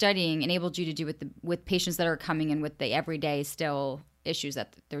you're studying, enabled you to do with patients that are coming in with the everyday still issues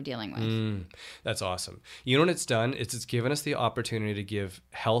that they're dealing with? That's awesome. You know what it's done? It's given us the opportunity to give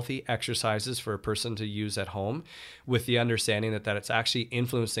healthy exercises for a person to use at home with the understanding that it's actually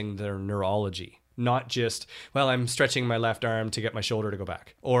influencing their neurology. Not just, well, I'm stretching my left arm to get my shoulder to go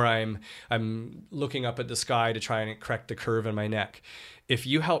back, or I'm looking up at the sky to try and correct the curve in my neck. If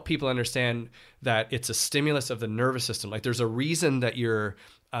you help people understand that it's a stimulus of the nervous system, like there's a reason that you're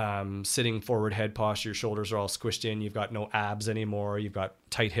sitting forward head posture, your shoulders are all squished in, you've got no abs anymore, you've got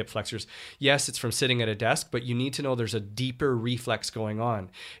tight hip flexors. Yes, it's from sitting at a desk, but you need to know there's a deeper reflex going on.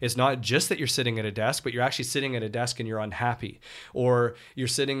 It's not just that you're sitting at a desk, but you're actually sitting at a desk and you're unhappy, or you're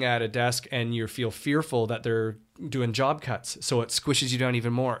sitting at a desk and you feel fearful that they're doing job cuts, so it squishes you down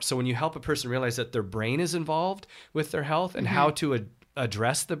even more. So when you help a person realize that their brain is involved with their health and how to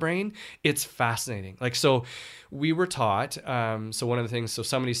address the brain, it's fascinating. Like, so we were taught, so one of the things, so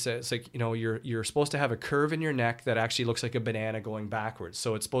somebody says, like, you know, you're supposed to have a curve in your neck that actually looks like a banana going backwards.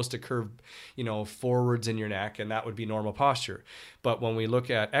 So it's supposed to curve, you know, forwards in your neck, and that would be normal posture. But when we look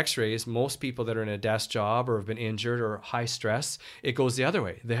at x-rays, most people that are in a desk job or have been injured or high stress, it goes the other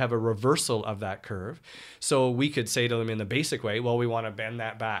way. They have a reversal of that curve. So we could say to them in the basic way, well, we want to bend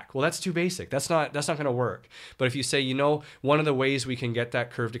that back. Well, that's too basic. That's not going to work. But if you say, you know, one of the ways we can get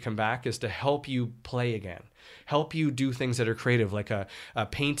that curve to come back is to help you play again. Help you do things that are creative, like a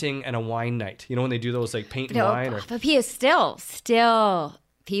painting and a wine night. You know, when they do those, like paint and wine. But Pia, still,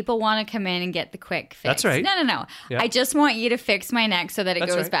 people want to come in and get the quick fix. That's right. No. Yeah. I just want you to fix my neck so that it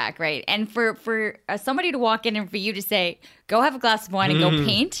That's goes right. back, right? And for somebody to walk in and for you to say, go have a glass of wine and go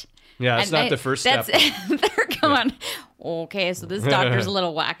paint. Yeah, that's not the first step. They're going, okay, so this doctor's a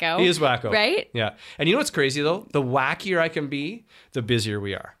little wacko. He is wacko. Right? Yeah. And you know what's crazy, though? The wackier I can be, the busier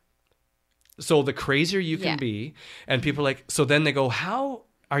we are. So the crazier you can be, and people are like, so then they go, how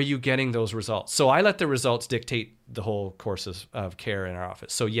are you getting those results? So I let the results dictate the whole course of care in our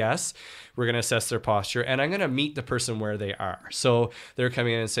office. So yes, we're going to assess their posture, and I'm going to meet the person where they are. So they're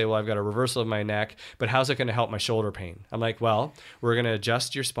coming in and say, well, I've got a reversal of my neck, but how's it going to help my shoulder pain? I'm like, well, we're going to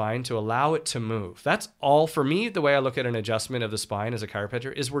adjust your spine to allow it to move. That's all. For me, the way I look at an adjustment of the spine as a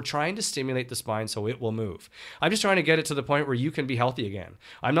chiropractor is we're trying to stimulate the spine so it will move. I'm just trying to get it to the point where you can be healthy again.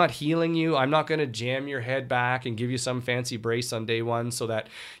 I'm not healing you. I'm not going to jam your head back and give you some fancy brace on day one so that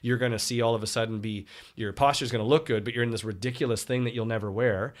you're going to see all of a sudden your posture is going to look good, but you're in this ridiculous thing that you'll never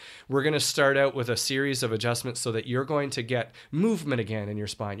wear. We're going to start out with a series of adjustments so that you're going to get movement again in your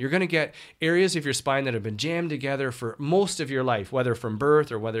spine. You're going to get areas of your spine that have been jammed together for most of your life, whether from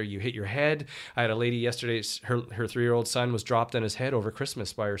birth or whether you hit your head. I had a lady yesterday, her 3-year-old son was dropped on his head over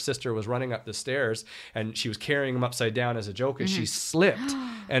Christmas by her sister, was running up the stairs, and she was carrying him upside down as a joke, and she slipped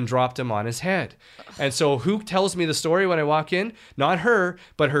and dropped him on his head. And so who tells me the story when I walk in? Not her,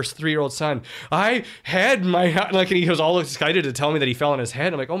 but her 3-year-old son. I had my, like, and he was all excited to tell me that he fell on his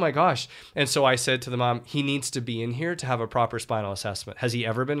head. I'm like, oh my gosh. And so I said to the mom, he needs to be in here to have a proper spinal assessment. Has he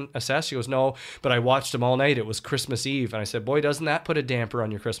ever been assessed? She goes, no, but I watched him all night. It was Christmas Eve. And I said, boy, doesn't that put a damper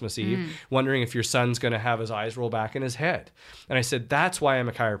on your Christmas Eve, wondering if your son's going to have his eyes roll back in his head. And I said, that's why I'm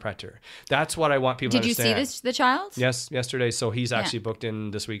a chiropractor. That's what I want people to understand. Did you see the child? Yes, yesterday. So he's actually booked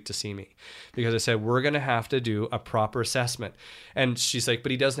in this week to see me, because I said, we're going to have to do a proper assessment. And she's like,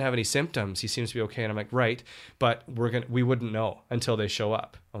 but he doesn't have any symptoms. He seems to be okay. And I'm like, right, but we wouldn't know until they show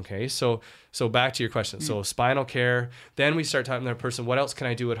up. Okay. So back to your question. So spinal care, then we start talking to the person, what else can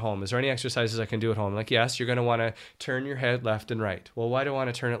I do at home? Is there any exercises I can do at home? I'm like, yes, you're going to want to turn your head left and right. Well, why do I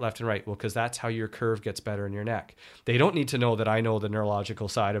want to turn it left and right? Well, because that's how your curve gets better in your neck. They don't need to know that I know the neurological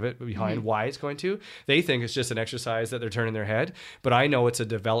side of it behind why it's going to. They think it's just an exercise that they're turning their head, but I know it's a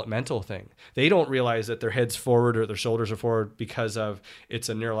developmental thing. They don't realize that their head's forward or their shoulders are forward because of it's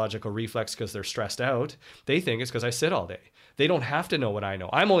a neurological reflex because they're stressed out. They think it's because I sit all day. They don't have to know what I know.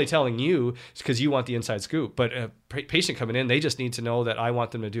 I'm only telling you because you want the inside scoop. But a patient coming in, they just need to know that I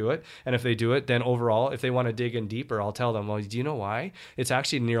want them to do it. And if they do it, then overall, if they want to dig in deeper, I'll tell them, well, do you know why? It's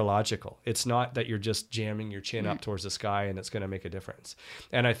actually neurological. It's not that you're just jamming your chin up towards the sky and it's going to make a difference.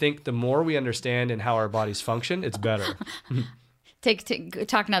 And I think the more we understand and how our bodies function, it's better.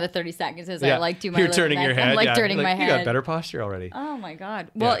 Talk another 30 seconds as I like do my You're turning your head. I'm like yeah. turning my head. You got better posture already. Oh my God.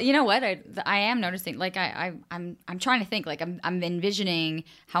 Well, you know what? I am noticing, like I'm trying to think, like I'm envisioning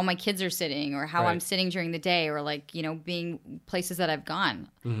how my kids are sitting or how I'm sitting during the day, or like, you know, being places that I've gone.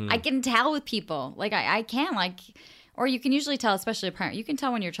 I can tell with people, like I can, like, or you can usually tell, especially a parent, you can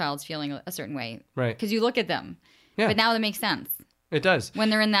tell when your child's feeling a certain way. Right. Because you look at them. Yeah. But now that makes sense. It does. When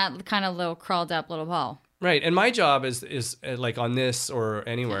they're in that kind of little crawled up little ball. Right. And my job is like on this or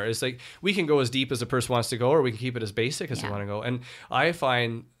anywhere is like we can go as deep as a person wants to go, or we can keep it as basic as they want to go. And I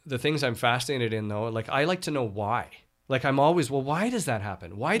find the things I'm fascinated in, though, like I like to know why. Like I'm always, well, why does that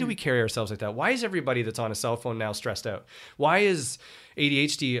happen? Why do we carry ourselves like that? Why is everybody that's on a cell phone now stressed out? Why is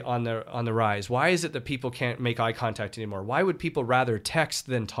ADHD on the rise? Why is it that people can't make eye contact anymore? Why would people rather text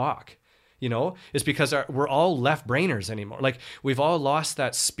than talk? You know, it's because we're all left brainers anymore. Like we've all lost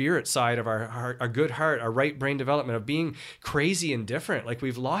that spirit side of our good heart, our right brain development of being crazy and different. Like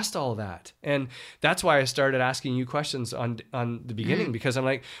we've lost all that. And that's why I started asking you questions on the beginning, because I'm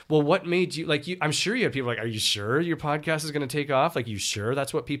like, well, what made you like, I'm sure you had people like, are you sure your podcast is going to take off? Like, you sure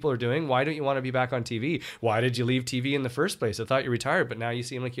that's what people are doing? Why don't you want to be back on TV? Why did you leave TV in the first place? I thought you retired, but now you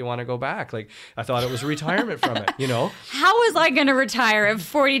seem like you want to go back. Like I thought it was retirement from it, you know? How was I going to retire at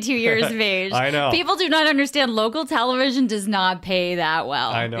 42 years of age? I know. People do not understand local television does not pay that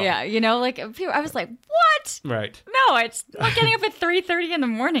well. I know. Yeah, you know, like people, I was like, what? Right. No, it's not getting up at 3:30 in the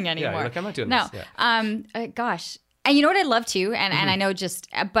morning anymore. Yeah, like I'm not doing this. Yeah. Gosh. And you know what I love too? And I know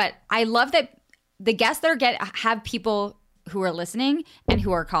but I love that the guests that have people who are listening and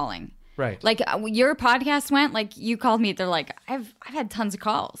who are calling. Right. Like your podcast went, like you called me. They're like, I've had tons of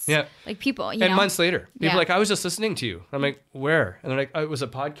calls. Yeah. Like people, and months later, people are like, I was just listening to you. I'm like, where? And they're like, oh, it was a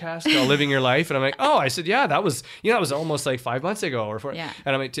podcast called Living Your Life. And I'm like, oh, I said, yeah, that was almost like 5 months ago or 4. Yeah.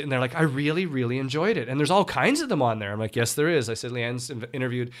 And I'm like, and they're like, I really, really enjoyed it. And there's all kinds of them on there. I'm like, yes, there is. I said, Leanne's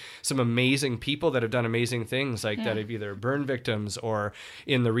interviewed some amazing people that have done amazing things, like that have either burned victims or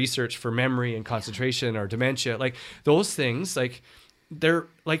in the research for memory and concentration or dementia, like those things, like, they're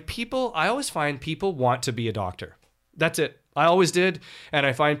like people, I always find people want to be a doctor. That's it. I always did. And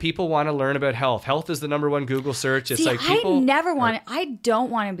I find people want to learn about health. Health is the #1 Google search. It's like people. I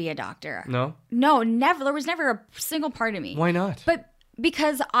don't want to be a doctor. No? No, never. There was never a single part of me. Why not? But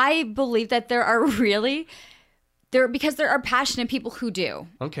because I believe that there are passionate people who do.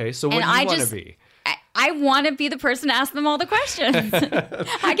 Okay. So what do you want to be? I want to be the person to ask them all the questions.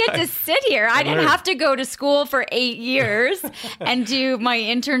 I get to sit here. I didn't have to go to school for 8 years and do my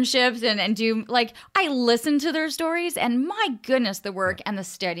internships and do, like, I listen to their stories, and my goodness, the work and the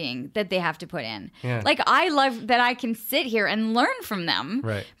studying that they have to put in. Yeah. Like, I love that I can sit here and learn from them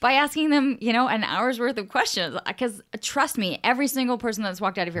by asking them, you know, an hour's worth of questions. Because trust me, every single person that's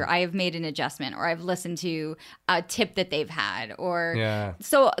walked out of here, I have made an adjustment, or I've listened to a tip that they've had, or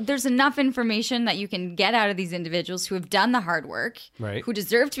so there's enough information that you can get out of these individuals who have done the hard work, who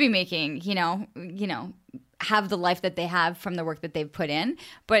deserve to be making, you know, have the life that they have from the work that they've put in.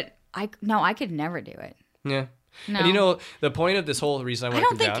 But I could never do it. Yeah. No. And you know, the point of this whole reason I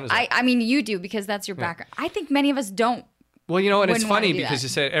want to come down is I mean, you do, because that's your background. I think many of us don't. Well, you know, and it's funny because you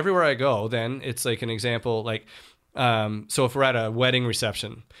said everywhere I go, then it's like an example, like, so if we're at a wedding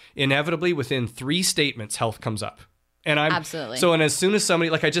reception, inevitably within 3 statements, health comes up. And absolutely. So, and as soon as somebody,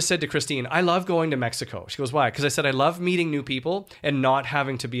 like I just said to Christine, I love going to Mexico. She goes, why? Because I said, I love meeting new people and not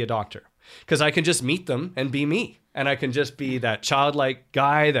having to be a doctor. Because I can just meet them and be me. And I can just be that childlike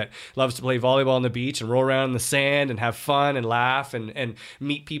guy that loves to play volleyball on the beach and roll around in the sand and have fun and laugh and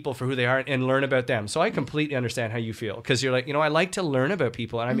meet people for who they are and learn about them. So I completely understand how you feel. Because you're like, you know, I like to learn about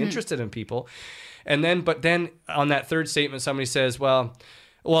people and I'm interested in people. And then, but then on that 3rd statement, somebody says, well,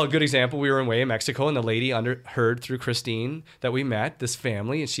 a good example, we were away in Mexico and the lady heard through Christine that we met this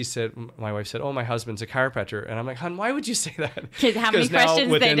family, and she said, my wife said, oh, my husband's a chiropractor. And I'm like, hon, why would you say that? How many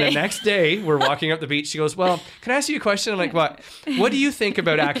questions within the next day, we're walking up the beach. She goes, well, can I ask you a question? I'm like, what do you think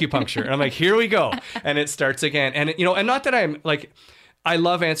about acupuncture? And I'm like, here we go. And it starts again. And, you know, and not that I'm like, I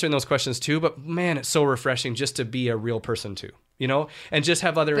love answering those questions too, but man, it's so refreshing just to be a real person too, you know, and just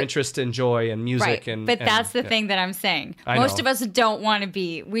have other interests and joy and music. Right. But that's the thing that I'm saying. Most of us don't want to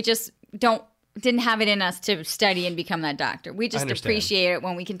be, we just didn't have it in us to study and become that doctor. We just appreciate it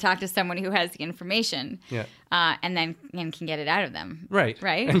when we can talk to someone who has the information and can get it out of them. Right.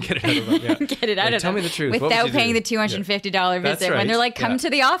 Right. And get it out of them. Yeah. Get it out of them. Tell me the truth. Without paying the $250 visit when they're like, come to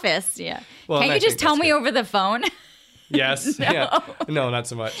the office. Yeah. Well, can't you just tell me over the phone? Yes. No. Yeah. No, not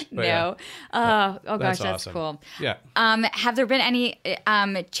so much. But No. yeah. Oh gosh, that's awesome. cool. Yeah. Have there been any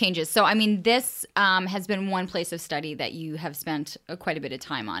changes? So, I mean, this has been one place of study that you have spent quite a bit of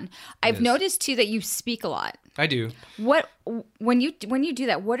time on. I've Yes. noticed too that you speak a lot. I do. When you do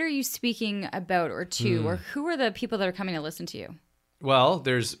that, what are you speaking about or to, or who are the people that are coming to listen to you? Well,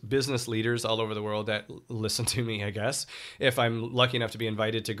 there's business leaders all over the world that listen to me, I guess. If I'm lucky enough to be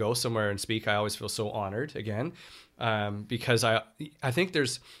invited to go somewhere and speak, I always feel so honored again. Because I think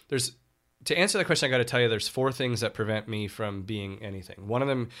there's to answer that question, I got to tell you, there's 4 things that prevent me from being anything. One of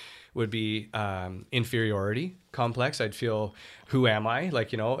them would be inferiority complex. I'd feel, who am I?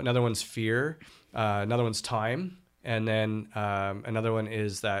 Like, another one's fear. Another one's time. And then another one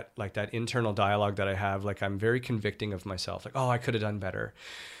is that internal dialogue that I have, like I'm very convicting of myself, like, oh, I could have done better.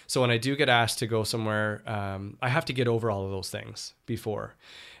 So when I do get asked to go somewhere, I have to get over all of those things before.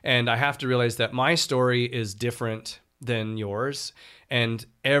 And I have to realize that my story is different than yours, and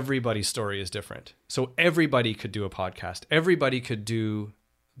everybody's story is different. So everybody could do a podcast. Everybody could do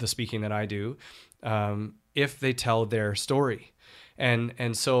the speaking that I do if they tell their story.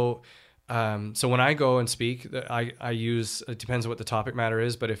 And so when I go and speak, I use, it depends on what the topic matter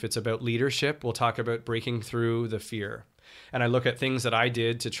is, but if it's about leadership, we'll talk about breaking through the fear. And I look at things that I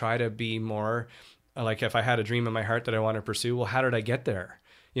did to try to be more, like if I had a dream in my heart that I want to pursue, well, how did I get there?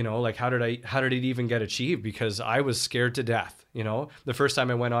 Like how did it even get achieved? Because I was scared to death. The first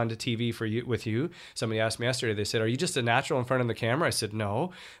time I went on to TV with you, somebody asked me yesterday, they said, are you just a natural in front of the camera? I said,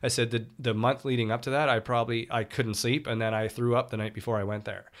 no. I said, the month leading up to that, I couldn't sleep. And then I threw up the night before I went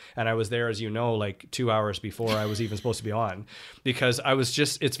there. And I was there, as like 2 hours before I was even supposed to be on, because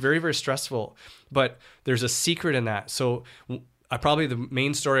it's very, very stressful, but there's a secret in that. So probably the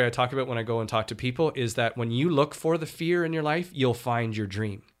main story I talk about when I go and talk to people is that when you look for the fear in your life, you'll find your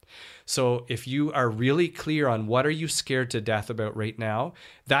dream. So if you are really clear on what are you scared to death about right now,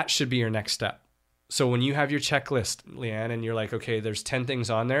 that should be your next step. So when you have your checklist, Leanne, and you're like, okay, there's 10 things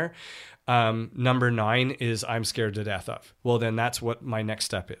on there. Number 9 is I'm scared to death of. Well, then that's what my next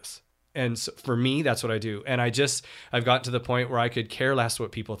step is. And so for me, that's what I do. And I've got to the point where I could care less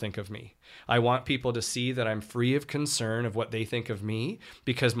what people think of me. I want people to see that I'm free of concern of what they think of me,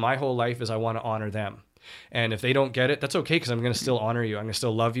 because my whole life is I want to honor them. And if they don't get it, that's okay, because I'm going to still honor you. I'm going to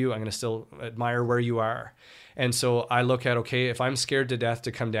still love you. I'm going to still admire where you are. And so I look at, okay, if I'm scared to death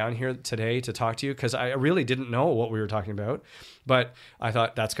to come down here today to talk to you, because I really didn't know what we were talking about, but I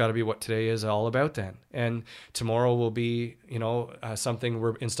thought that's got to be what today is all about then. And tomorrow will be, something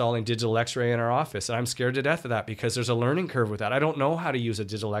we're installing digital x-ray in our office. And I'm scared to death of that because there's a learning curve with that. I don't know how to use a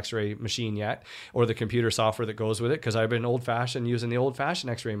digital x-ray machine yet, or the computer software that goes with it, because I've been old-fashioned using the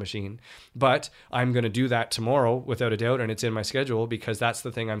old-fashioned x-ray machine. But I'm going to do that tomorrow without a doubt, and it's in my schedule because that's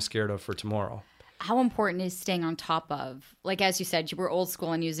the thing I'm scared of for tomorrow. How important is staying on top of, like, as you said, you were old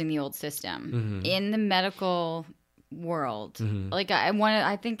school and using the old system in the medical world. Like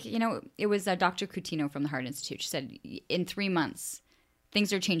I think, it was Dr. Coutinho from the Heart Institute. She said in 3 months,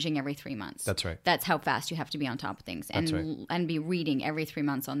 things are changing every 3 months. That's right. That's how fast you have to be on top of things, and That's right. and be reading every 3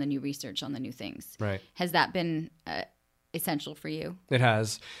 months on the new research, on the new things. Right. Has that been essential for you? It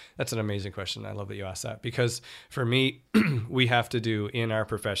has. That's an amazing question. I love that you asked that, because for me, we have to do in our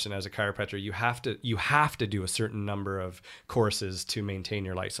profession as a chiropractor, you have to do a certain number of courses to maintain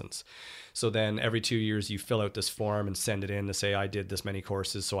your license. So then every 2 years you fill out this form and send it in to say, I did this many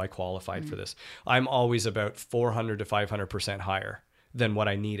courses, so I qualified for this. I'm always about 400 to 500% higher than what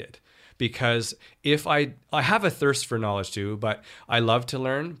I needed. Because if I have a thirst for knowledge too, but I love to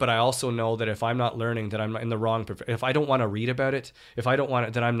learn, but I also know that if I'm not learning, that I'm in the wrong, if I don't want to read about it, if I don't want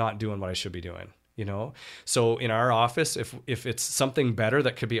it, then I'm not doing what I should be doing. So in our office, if it's something better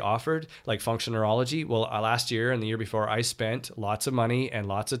that could be offered, like functional neurology, well, last year and the year before, I spent lots of money and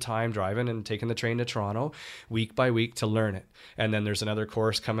lots of time driving and taking the train to Toronto week by week to learn it. And then there's another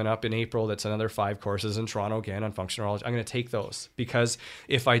course coming up in April that's another 5 courses in Toronto again on functional neurology. I'm going to take those, because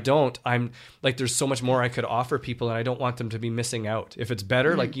if I don't, I'm like, there's so much more I could offer people, and I don't want them to be missing out. If it's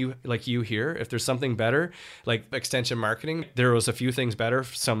better, like you here, if there's something better, like extension marketing, there was a few things better,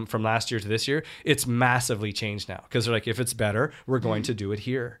 some from last year to this year. It's massively changed now, because they're like, if it's better, we're going to do it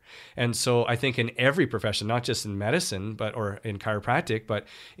here. And so I think in every profession, not just in medicine, or in chiropractic, but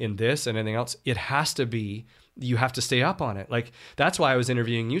in this and anything else, it has to be, you have to stay up on it. Like, that's why I was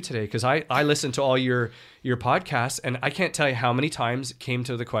interviewing you today, because I listened to all your podcasts, and I can't tell you how many times it came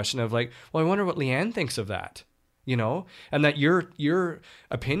to the question of like, well, I wonder what Leanne thinks of that. And that your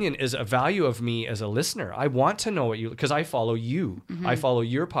opinion is a value of me as a listener. I want to know what because I follow you. I follow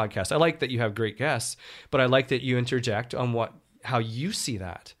your podcast. I like that you have great guests, but I like that you interject on how you see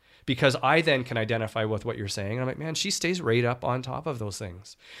that. because I then can identify with what you're saying. And I'm like, man, she stays right up on top of those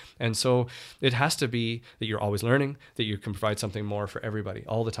things. And so it has to be that you're always learning, that you can provide something more for everybody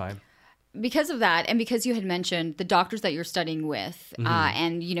all the time. Because of that, and because you had mentioned the doctors that you're studying with,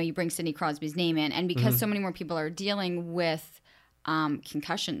 and you bring Sidney Crosby's name in, and because so many more people are dealing with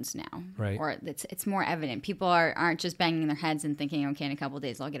concussions now, right? Or it's more evident. People aren't just banging their heads and thinking, okay, in a couple of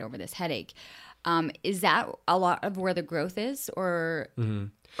days I'll get over this headache. Is that a lot of where the growth is, or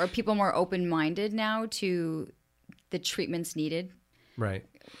are people more open-minded now to the treatments needed? Right.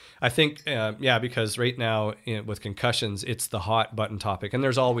 I think, because right now with concussions, it's the hot button topic. And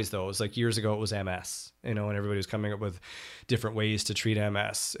there's always those. Like years ago, it was MS, and everybody was coming up with different ways to treat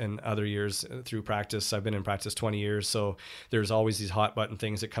MS. And other years through practice, I've been in practice 20 years. So there's always these hot button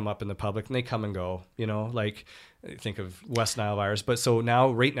things that come up in the public, and they come and go, like think of West Nile virus. But so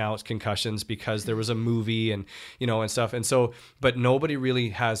right now it's concussions because there was a movie and, and stuff. And so, but nobody really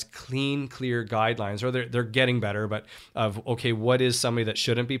has clear guidelines, or they're getting better, but of, okay, what is somebody that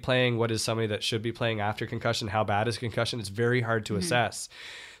shouldn't be playing? What is somebody that should be playing after concussion? How bad is concussion? It's very hard to assess.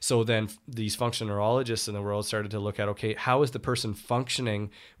 So then these functional neurologists in the world started to look at, okay, how is the person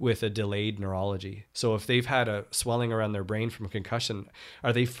functioning with a delayed neurology? So if they've had a swelling around their brain from a concussion,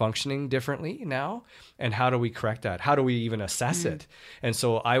 are they functioning differently now? And how do we correct that? How do we even assess it? And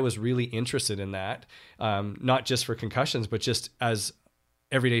so I was really interested in that, not just for concussions, but just as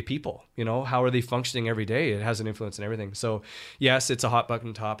everyday people, how are they functioning every day? It has an influence in everything. So yes, it's a hot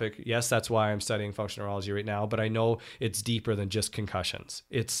button topic. Yes, that's why I'm studying functional neurology right now, but I know it's deeper than just concussions.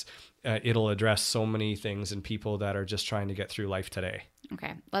 It'll address so many things in people that are just trying to get through life today.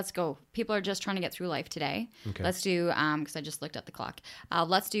 Okay, let's go. People are just trying to get through life today. Okay. Let's do, because I just looked at the clock.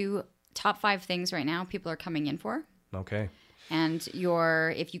 Let's do top 5 things right now people are coming in for. Okay. And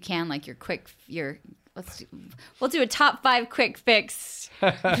if you can, we'll do a top 5 quick fix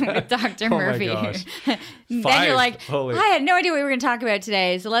with Dr. Murphy. Oh my gosh. Then you're like, Holy. I had no idea what we were going to talk about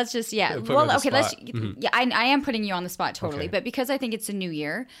today. So let's just, I am putting you on the spot totally. Okay. But because I think it's a new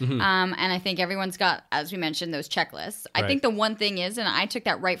year, and I think everyone's got, as we mentioned, those checklists. I Right. think the one thing is, and I took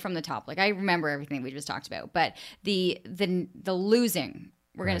that right from the top, like I remember everything we just talked about, but the losing,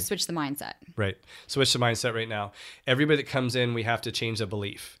 we're going to switch the mindset. Right. Switch the mindset right now. Everybody that comes in, we have to change the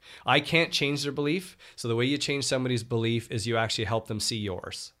belief. I can't change their belief. So the way you change somebody's belief is you actually help them see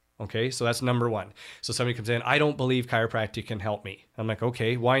yours. Okay. So that's number one. So somebody comes in, I don't believe chiropractic can help me. I'm like,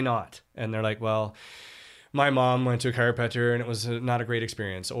 okay, why not? And they're like, well, my mom went to a chiropractor and it was not a great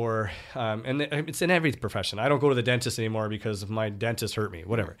experience. Or, and it's in every profession. I don't go to the dentist anymore because my dentist hurt me,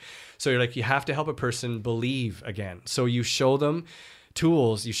 whatever. So you're like, you have to help a person believe again. So you show them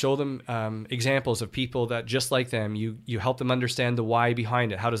tools, you show them examples of people that just like them, you help them understand the why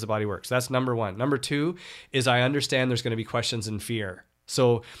behind it. How does the body work? So that's number one. Number two is I understand there's going to be questions and fear.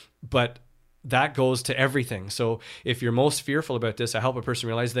 So, but that goes to everything. So if you're most fearful about this, I help a person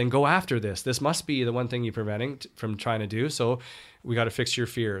realize, then go after this. This must be the one thing you're preventing from trying to do. So we got to fix your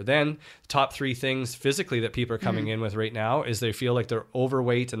fear. Then top 3 things physically that people are coming in with right now is they feel like they're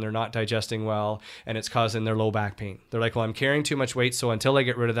overweight and they're not digesting well, and it's causing their low back pain. They're like, well, I'm carrying too much weight, so until I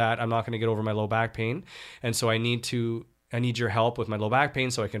get rid of that, I'm not going to get over my low back pain. And so I need your help with my low back pain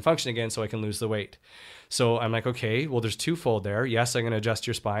so I can function again, so I can lose the weight. So I'm like, okay, well, there's twofold there. Yes, I'm going to adjust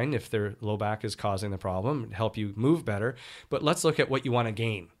your spine if their low back is causing the problem, help you move better. But let's look at what you want to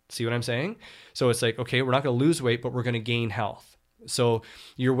gain. See what I'm saying? So it's like, okay, we're not going to lose weight, but we're going to gain health. So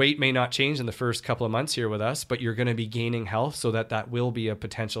your weight may not change in the first couple of months here with us, but you're going to be gaining health so that will be a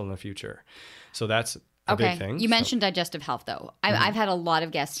potential in the future. So that's a big thing. You mentioned digestive health, though. I've had a lot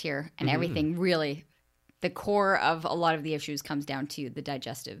of guests here, and everything really, the core of a lot of the issues comes down to the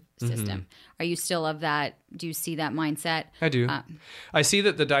digestive system. Are you still of that? Do you see that mindset? I do. I see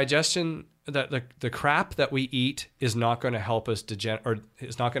that the digestion, that the crap that we eat is not going to help us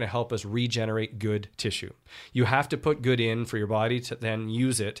is not going to help us regenerate good tissue. You have to put good in for your body to then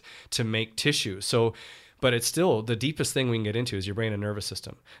use it to make tissue. So, but it's still the deepest thing we can get into is your brain and nervous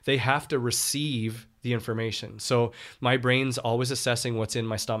system. They have to receive the information. So my brain's always assessing what's in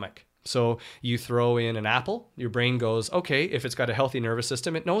my stomach. So you throw in an apple, your brain goes, okay, if it's got a healthy nervous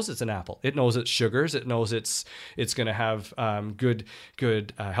system, it knows it's an apple. It knows it's sugars. It knows it's going to have good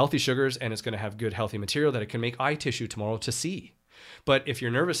healthy sugars, and it's going to have good healthy material that it can make eye tissue tomorrow to see. But if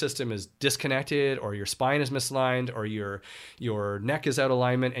your nervous system is disconnected, or your spine is misaligned, or your neck is out of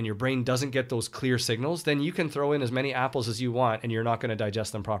alignment and your brain doesn't get those clear signals, then you can throw in as many apples as you want and you're not going to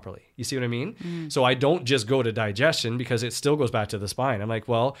digest them properly. You see what I mean? So I don't just go to digestion, because it still goes back to the spine. I'm like,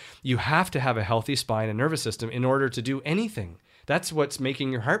 well, you have to have a healthy spine and nervous system in order to do anything. That's what's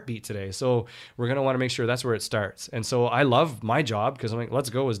making your heart beat today. So we're going to want to make sure that's where it starts. And so I love my job, because I'm like,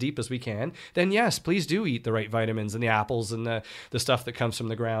 let's go as deep as we can. Then yes, please do eat the right vitamins and the apples and the stuff that comes from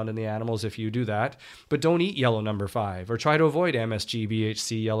the ground and the animals if you do that. But don't eat yellow number 5, or try to avoid MSG,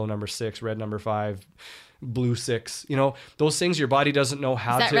 BHC, yellow number 6, red number 5, blue 6. Those things your body doesn't know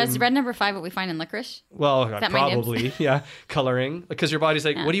how to. Is red number 5 what we find in licorice? Well, probably, yeah. Coloring. Because your body's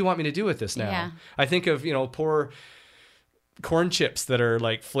like, what do you want me to do with this now? Yeah. I think of, poor corn chips that are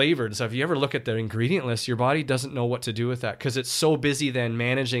like flavored. So if you ever look at the ingredient list, your body doesn't know what to do with that, because it's so busy then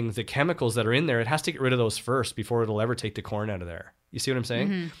managing the chemicals that are in there. It has to get rid of those first before it'll ever take the corn out of there. You see what I'm saying?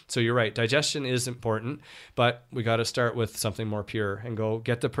 Mm-hmm. So you're right. Digestion is important, but we got to start with something more pure and go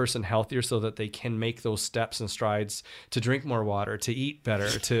get the person healthier so that they can make those steps and strides to drink more water, to eat better,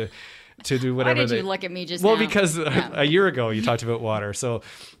 to do whatever. Why did you look at me just now? Well, because a year ago you talked about water. So,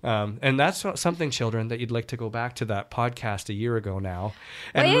 and that's something, children, that you'd like to go back to that podcast a year ago now.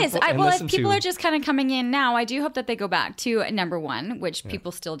 And it is. If people are just kind of coming in now, I do hope that they go back to number 1, which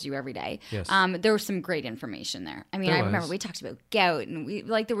people still do every day. Yes. There was some great information there. I mean, I remember we talked about gout, and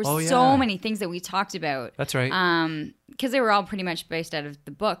there were so many things that we talked about. That's right. Because they were all pretty much based out of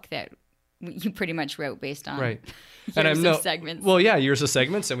the book that you pretty much wrote based on right. years of segments. Well, yeah, years of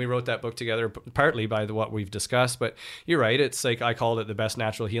segments, and we wrote that book together partly by what we've discussed. But you're right; it's like I called it the best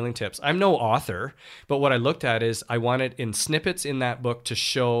natural healing tips. I'm no author, but what I looked at is I wanted in snippets in that book to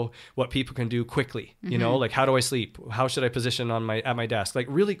show what people can do quickly. Mm-hmm. Like how do I sleep? How should I position at my desk? Like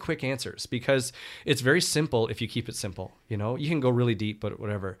really quick answers, because it's very simple if you keep it simple. You can go really deep, but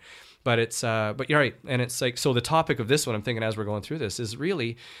whatever. But but you're right. And it's like, so the topic of this one, I'm thinking as we're going through this, is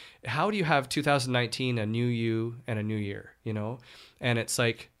really, how do you have 2019, a new you and a new year, And it's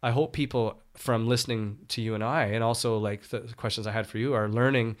like, I hope people from listening to you and I, and also like the questions I had for you, are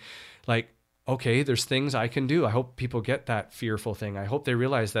learning like, okay, there's things I can do. I hope people get that fearful thing. I hope they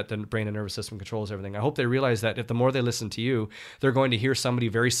realize that the brain and nervous system controls everything. I hope they realize that if the more they listen to you, they're going to hear somebody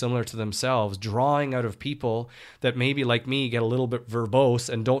very similar to themselves, drawing out of people that maybe like me get a little bit verbose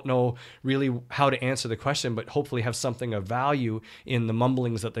and don't know really how to answer the question, but hopefully have something of value in the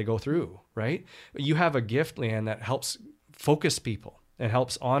mumblings that they go through, right? You have a gift, Leanne, that helps focus people and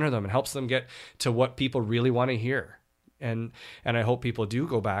helps honor them and helps them get to what people really want to hear. And I hope people do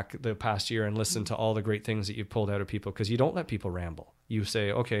go back the past year and listen to all the great things that you've pulled out of people, because you don't let people ramble. You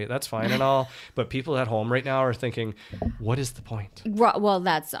say, okay, that's fine and all, but people at home right now are thinking, what is the point? Well,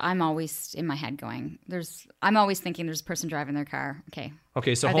 I'm always in my head going, I'm always thinking there's a person driving their car.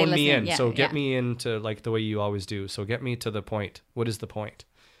 Okay, so hone me in. Yeah, get me into like the way you always do. So get me to the point. What is the point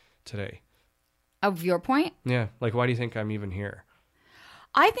today? Of your point? Yeah. Like, why do you think I'm even here?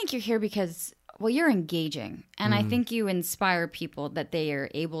 I think you're here because, well, you're engaging. And I think you inspire people that they are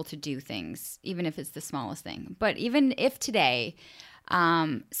able to do things, even if it's the smallest thing. But even if today,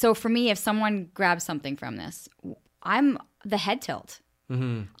 so for me, if someone grabs something from this, I'm the head tilt.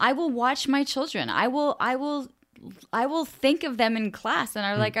 Mm-hmm. I will watch my children. I will think of them in class and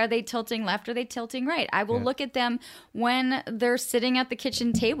are like, are they tilting left? Are they tilting right? I will look at them when they're sitting at the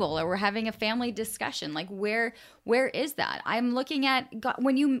kitchen table or we're having a family discussion. Like, where is that? I'm looking at God,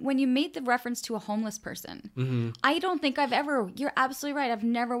 when you made the reference to a homeless person. I don't think you're absolutely right. I've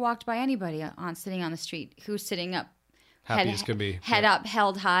never walked by anybody sitting on the street who's sitting up. Happy as could be. Head up,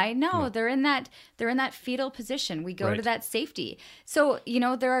 held high. No, they're in that fetal position. We go to that safety. So,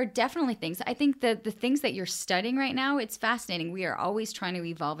 there are definitely things. I think the things that you're studying right now, it's fascinating. We are always trying to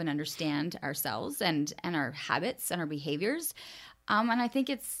evolve and understand ourselves and our habits and our behaviors. And I think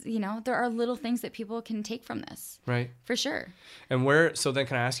it's, there are little things that people can take from this. Right. For sure. And so then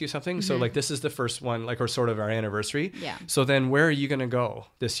can I ask you something? Mm-hmm. So like this is the first one, like, or sort of our anniversary. Yeah. So then where are you going to go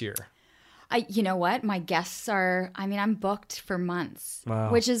this year? You know what? My guests I'm booked for months,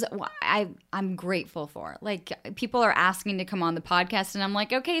 which is I'm grateful for. Like, people are asking to come on the podcast and I'm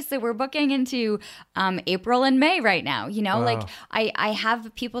like, okay, so we're booking into April and May right now. Like I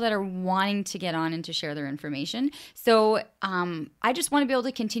have people that are wanting to get on and to share their information. So I just want to be able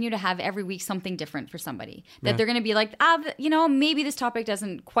to continue to have every week something different for somebody that they're going to be like, maybe this topic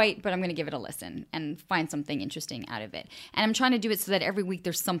doesn't quite, but I'm going to give it a listen and find something interesting out of it. And I'm trying to do it so that every week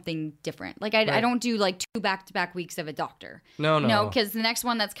there's something different. Like I don't do like 2 back-to-back weeks of a doctor. No. Because the next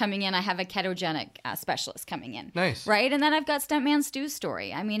one that's coming in, I have a ketogenic specialist coming in. Nice. Right? And then I've got Stuntman Stu's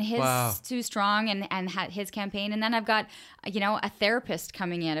story. I mean, his Stu Strong and his campaign. And then I've got, a therapist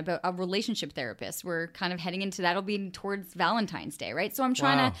coming in, about a relationship therapist. We're kind of heading into, that'll be towards Valentine's Day, right? So I'm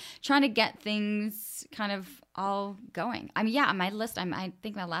trying to get things kind of all going. I mean, my list, I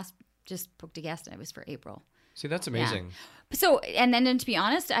think my last just booked a guest and it was for April. See, that's amazing. Yeah. So, and then to be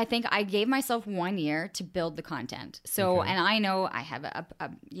honest, I think I gave myself 1 year to build the content. So, and I know I have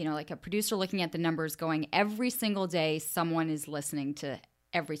a producer looking at the numbers going, every single day someone is listening to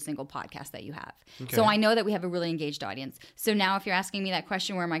every single podcast that you have. Okay. So I know that we have a really engaged audience. So now if you're asking me that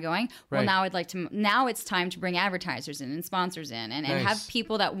question, where am I going? Well, now it's time to bring advertisers in and sponsors in and have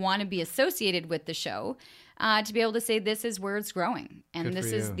people that want to be associated with the show. To be able to say this is where it's growing, and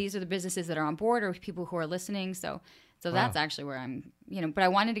these are the businesses that are on board or people who are listening. So that's actually where I'm, But I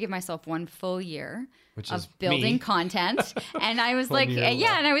wanted to give myself 1 full year of building content, and I was like,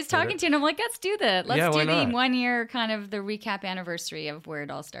 and I was talking to you, and I'm like, let's do that. Let's do the 1 year kind of the recap anniversary of where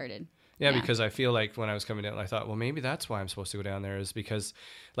it all started. Yeah, because I feel like when I was coming down, I thought, well, maybe that's why I'm supposed to go down there, is because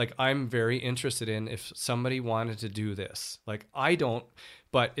like I'm very interested in if somebody wanted to do this. Like I don't,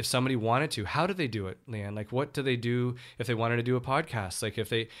 but if somebody wanted to, how do they do it, Leanne? Like what do they do if they wanted to do a podcast? Like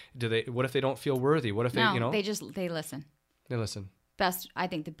what if they don't feel worthy? What if they listen. They listen. I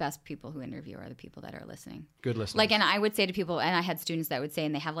think the best people who interview are the people that are listening. Good listeners. Like, and I would say to people, and I had students that would say,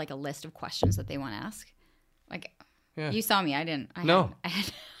 and they have like a list of questions that they want to ask. Like, you saw me, I didn't.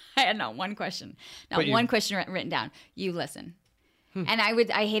 I had not one question, one question written down. You listen. And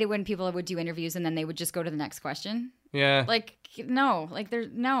I hate it when people would do interviews and then they would just go to the next question. Yeah. Like, no, like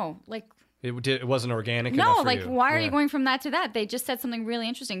it wasn't organic enough for you. Why are you going from that to that? They just said something really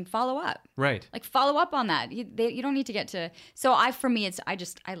interesting. Follow up. Right. Like follow up on that. You don't need to get to, so for me,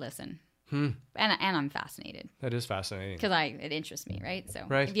 I listen. And I'm fascinated. That is fascinating. Because it interests me, right? So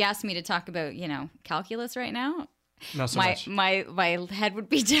if you asked me to talk about, calculus right now, not so much. My head would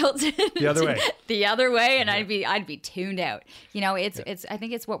be tilted the other way, and I'd be tuned out. It's I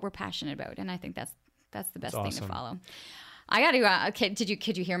think it's what we're passionate about, and I think that's the best thing to follow. I got to.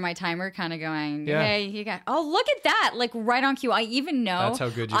 Could you hear my timer kind of going? Yeah. Hey, you got. Oh, look at that! Like right on cue. I even know. That's how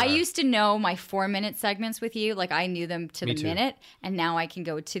good you are. I used to know my 4-minute segments with you. Like I knew them to the minute, and now I can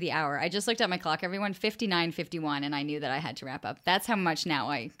go to the hour. I just looked at my clock, everyone. 59:51, and I knew that I had to wrap up. That's how much now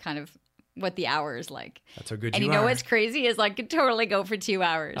I kind of. What the hour is like. That's how good and you are. And you know what's crazy is like could totally go for 2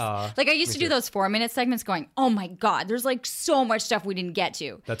 hours. Like I used to do those 4-minute segments going, oh my God, there's like so much stuff we didn't get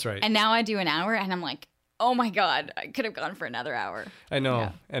to. That's right. And now I do an hour and I'm like, oh my God, I could have gone for another hour. I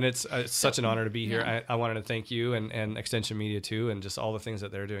know. And it's such an honor to be here. I wanted to thank you and Extension Media too, and just all the things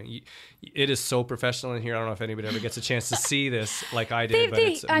that they're doing. It is so professional in here. I don't know if anybody ever gets a chance to see this like I did, but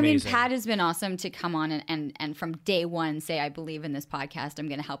it's amazing. I mean, Pat has been awesome to come on and from day one say, I believe in this podcast. I'm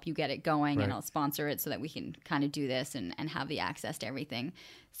going to help you get it going and I'll sponsor it so that we can kind of do this and have the access to everything.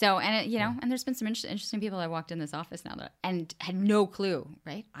 So, and and there's been some interesting people that walked in this office now and had no clue,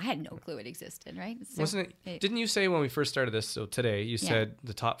 right? I had no clue it existed, right? So, wasn't it? Didn't you say when we first started this? So today you said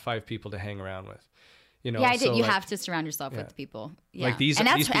the top 5 people to hang around with. Yeah, I did. So you have to surround yourself with people. Yeah. Like these, and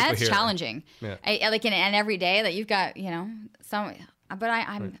that's people here. challenging. Yeah. And every day that you've got, some. But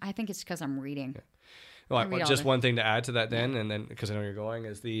I think it's because I'm reading. Yeah. Well, just one thing to add to that then, and then because I know you're going,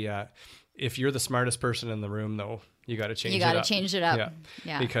 is if you're the smartest person in the room, though, you got to change it up. You got to change it up.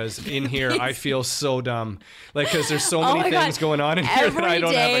 Yeah. Because in here, I feel so dumb. Like, because there's so many things going on in here that I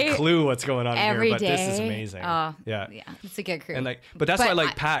don't have a clue what's going on in here. But this is amazing. Yeah. It's a good crew. And but that's why I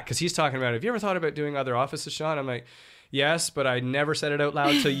like Pat, because he's talking about, have you ever thought about doing other offices, Sean? I'm like, yes, but I never said it out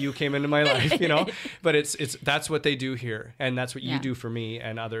loud till you came into my life, But that's what they do here, and that's what you do for me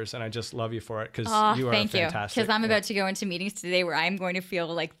and others, and I just love you for it because you are fantastic. Thank you. Because I'm about to go into meetings today where I'm going to feel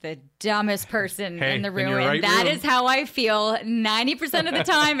like the dumbest person in the room, and that is how I feel 90% of the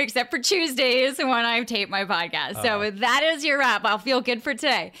time, except for Tuesdays when I tape my podcast. So that is your wrap. I'll feel good for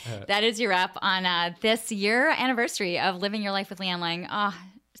today. That is your wrap on this year anniversary of Living Your Life with Leanne Lang.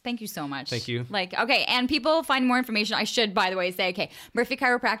 Thank you so much. Thank you. Okay, and people find more information. I should, by the way, say, Murphy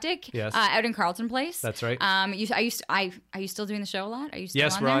Chiropractic, yes. Out in Carlton Place. That's right. Are you still doing the show a lot? Are you still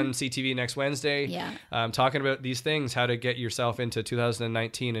yes, on we're there? on CTV next Wednesday. Yeah. Talking about these things, how to get yourself into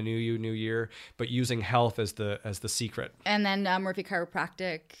 2019, a new you, new year, but using health as the secret. And then Murphy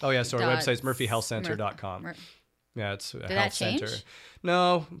Chiropractic. Oh yeah, so our website's murphyhealthcenter.com. Yeah, it's a Did health that change? center.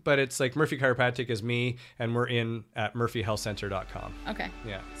 No, but it's like Murphy Chiropractic is me, and we're in at murphyhealthcenter.com. Okay.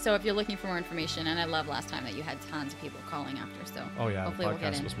 Yeah. So if you're looking for more information, and I love last time that you had tons of people calling after, so oh yeah, hopefully the podcast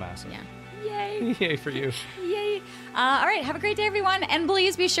we'll get in. was massive. Yeah. Yay. Yay for you. Yay. All right. Have a great day, everyone. And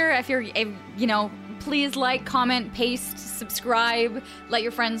please be sure please like, comment, paste, subscribe, let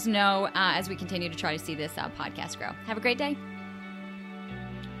your friends know as we continue to try to see this podcast grow. Have a great day.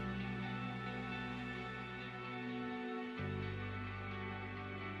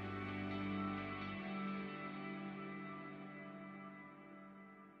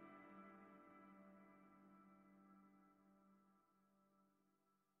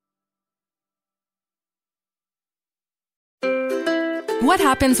 What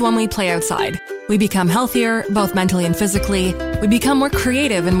happens when we play outside? We become healthier, both mentally and physically. We become more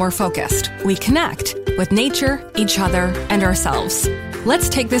creative and more focused. We connect with nature, each other, and ourselves. Let's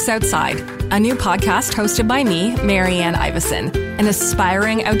Take This Outside, a new podcast hosted by me, Marianne Iveson, an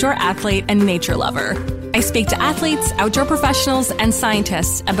aspiring outdoor athlete and nature lover. I speak to athletes, outdoor professionals, and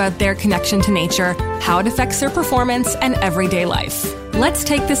scientists about their connection to nature, how it affects their performance, and everyday life. Let's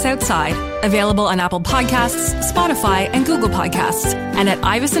Take This Outside, available on Apple Podcasts, Spotify, and Google Podcasts, and at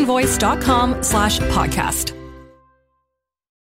ivesonvoice.com/podcast.